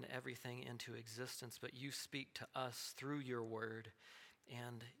spoken everything into existence, but you speak to us through your word,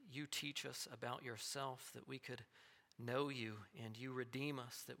 and you teach us about yourself that we could know you, and you redeem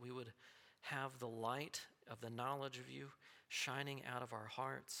us that we would have the light of the knowledge of you shining out of our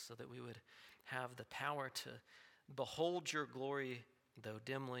hearts, so that we would have the power to behold your glory, though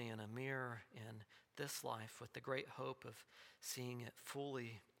dimly in a mirror in this life, with the great hope of seeing it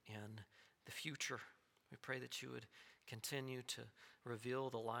fully in the future. We pray that you would continue to reveal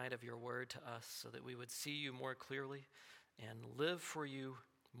the light of your word to us, so that we would see you more clearly and live for you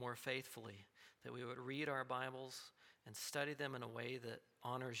more faithfully, that we would read our Bibles and study them in a way that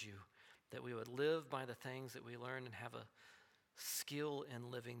honors you, that we would live by the things that we learn and have a skill in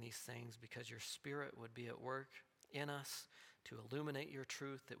living these things, because your Spirit would be at work in us to illuminate your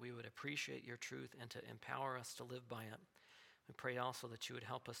truth, that we would appreciate your truth and to empower us to live by it. We pray also that you would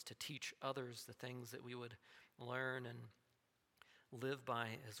help us to teach others the things that we would learn and live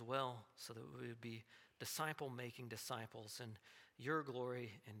by as well, so that we would be disciple-making disciples, and your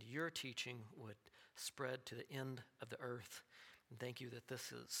glory and your teaching would spread to the end of the earth. And thank you that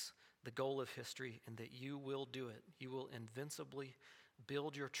this is the goal of history, and that you will do it. You will invincibly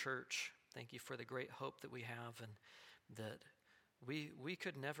build your church. Thank you for the great hope that we have, and that we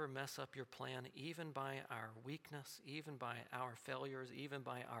could never mess up your plan, even by our weakness, even by our failures, even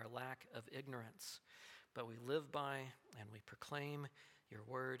by our lack of ignorance. But we live by and we proclaim your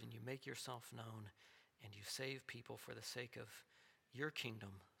word, and you make yourself known, and you save people for the sake of your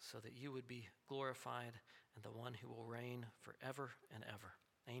kingdom, so that you would be glorified and the one who will reign forever and ever.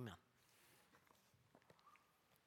 Amen.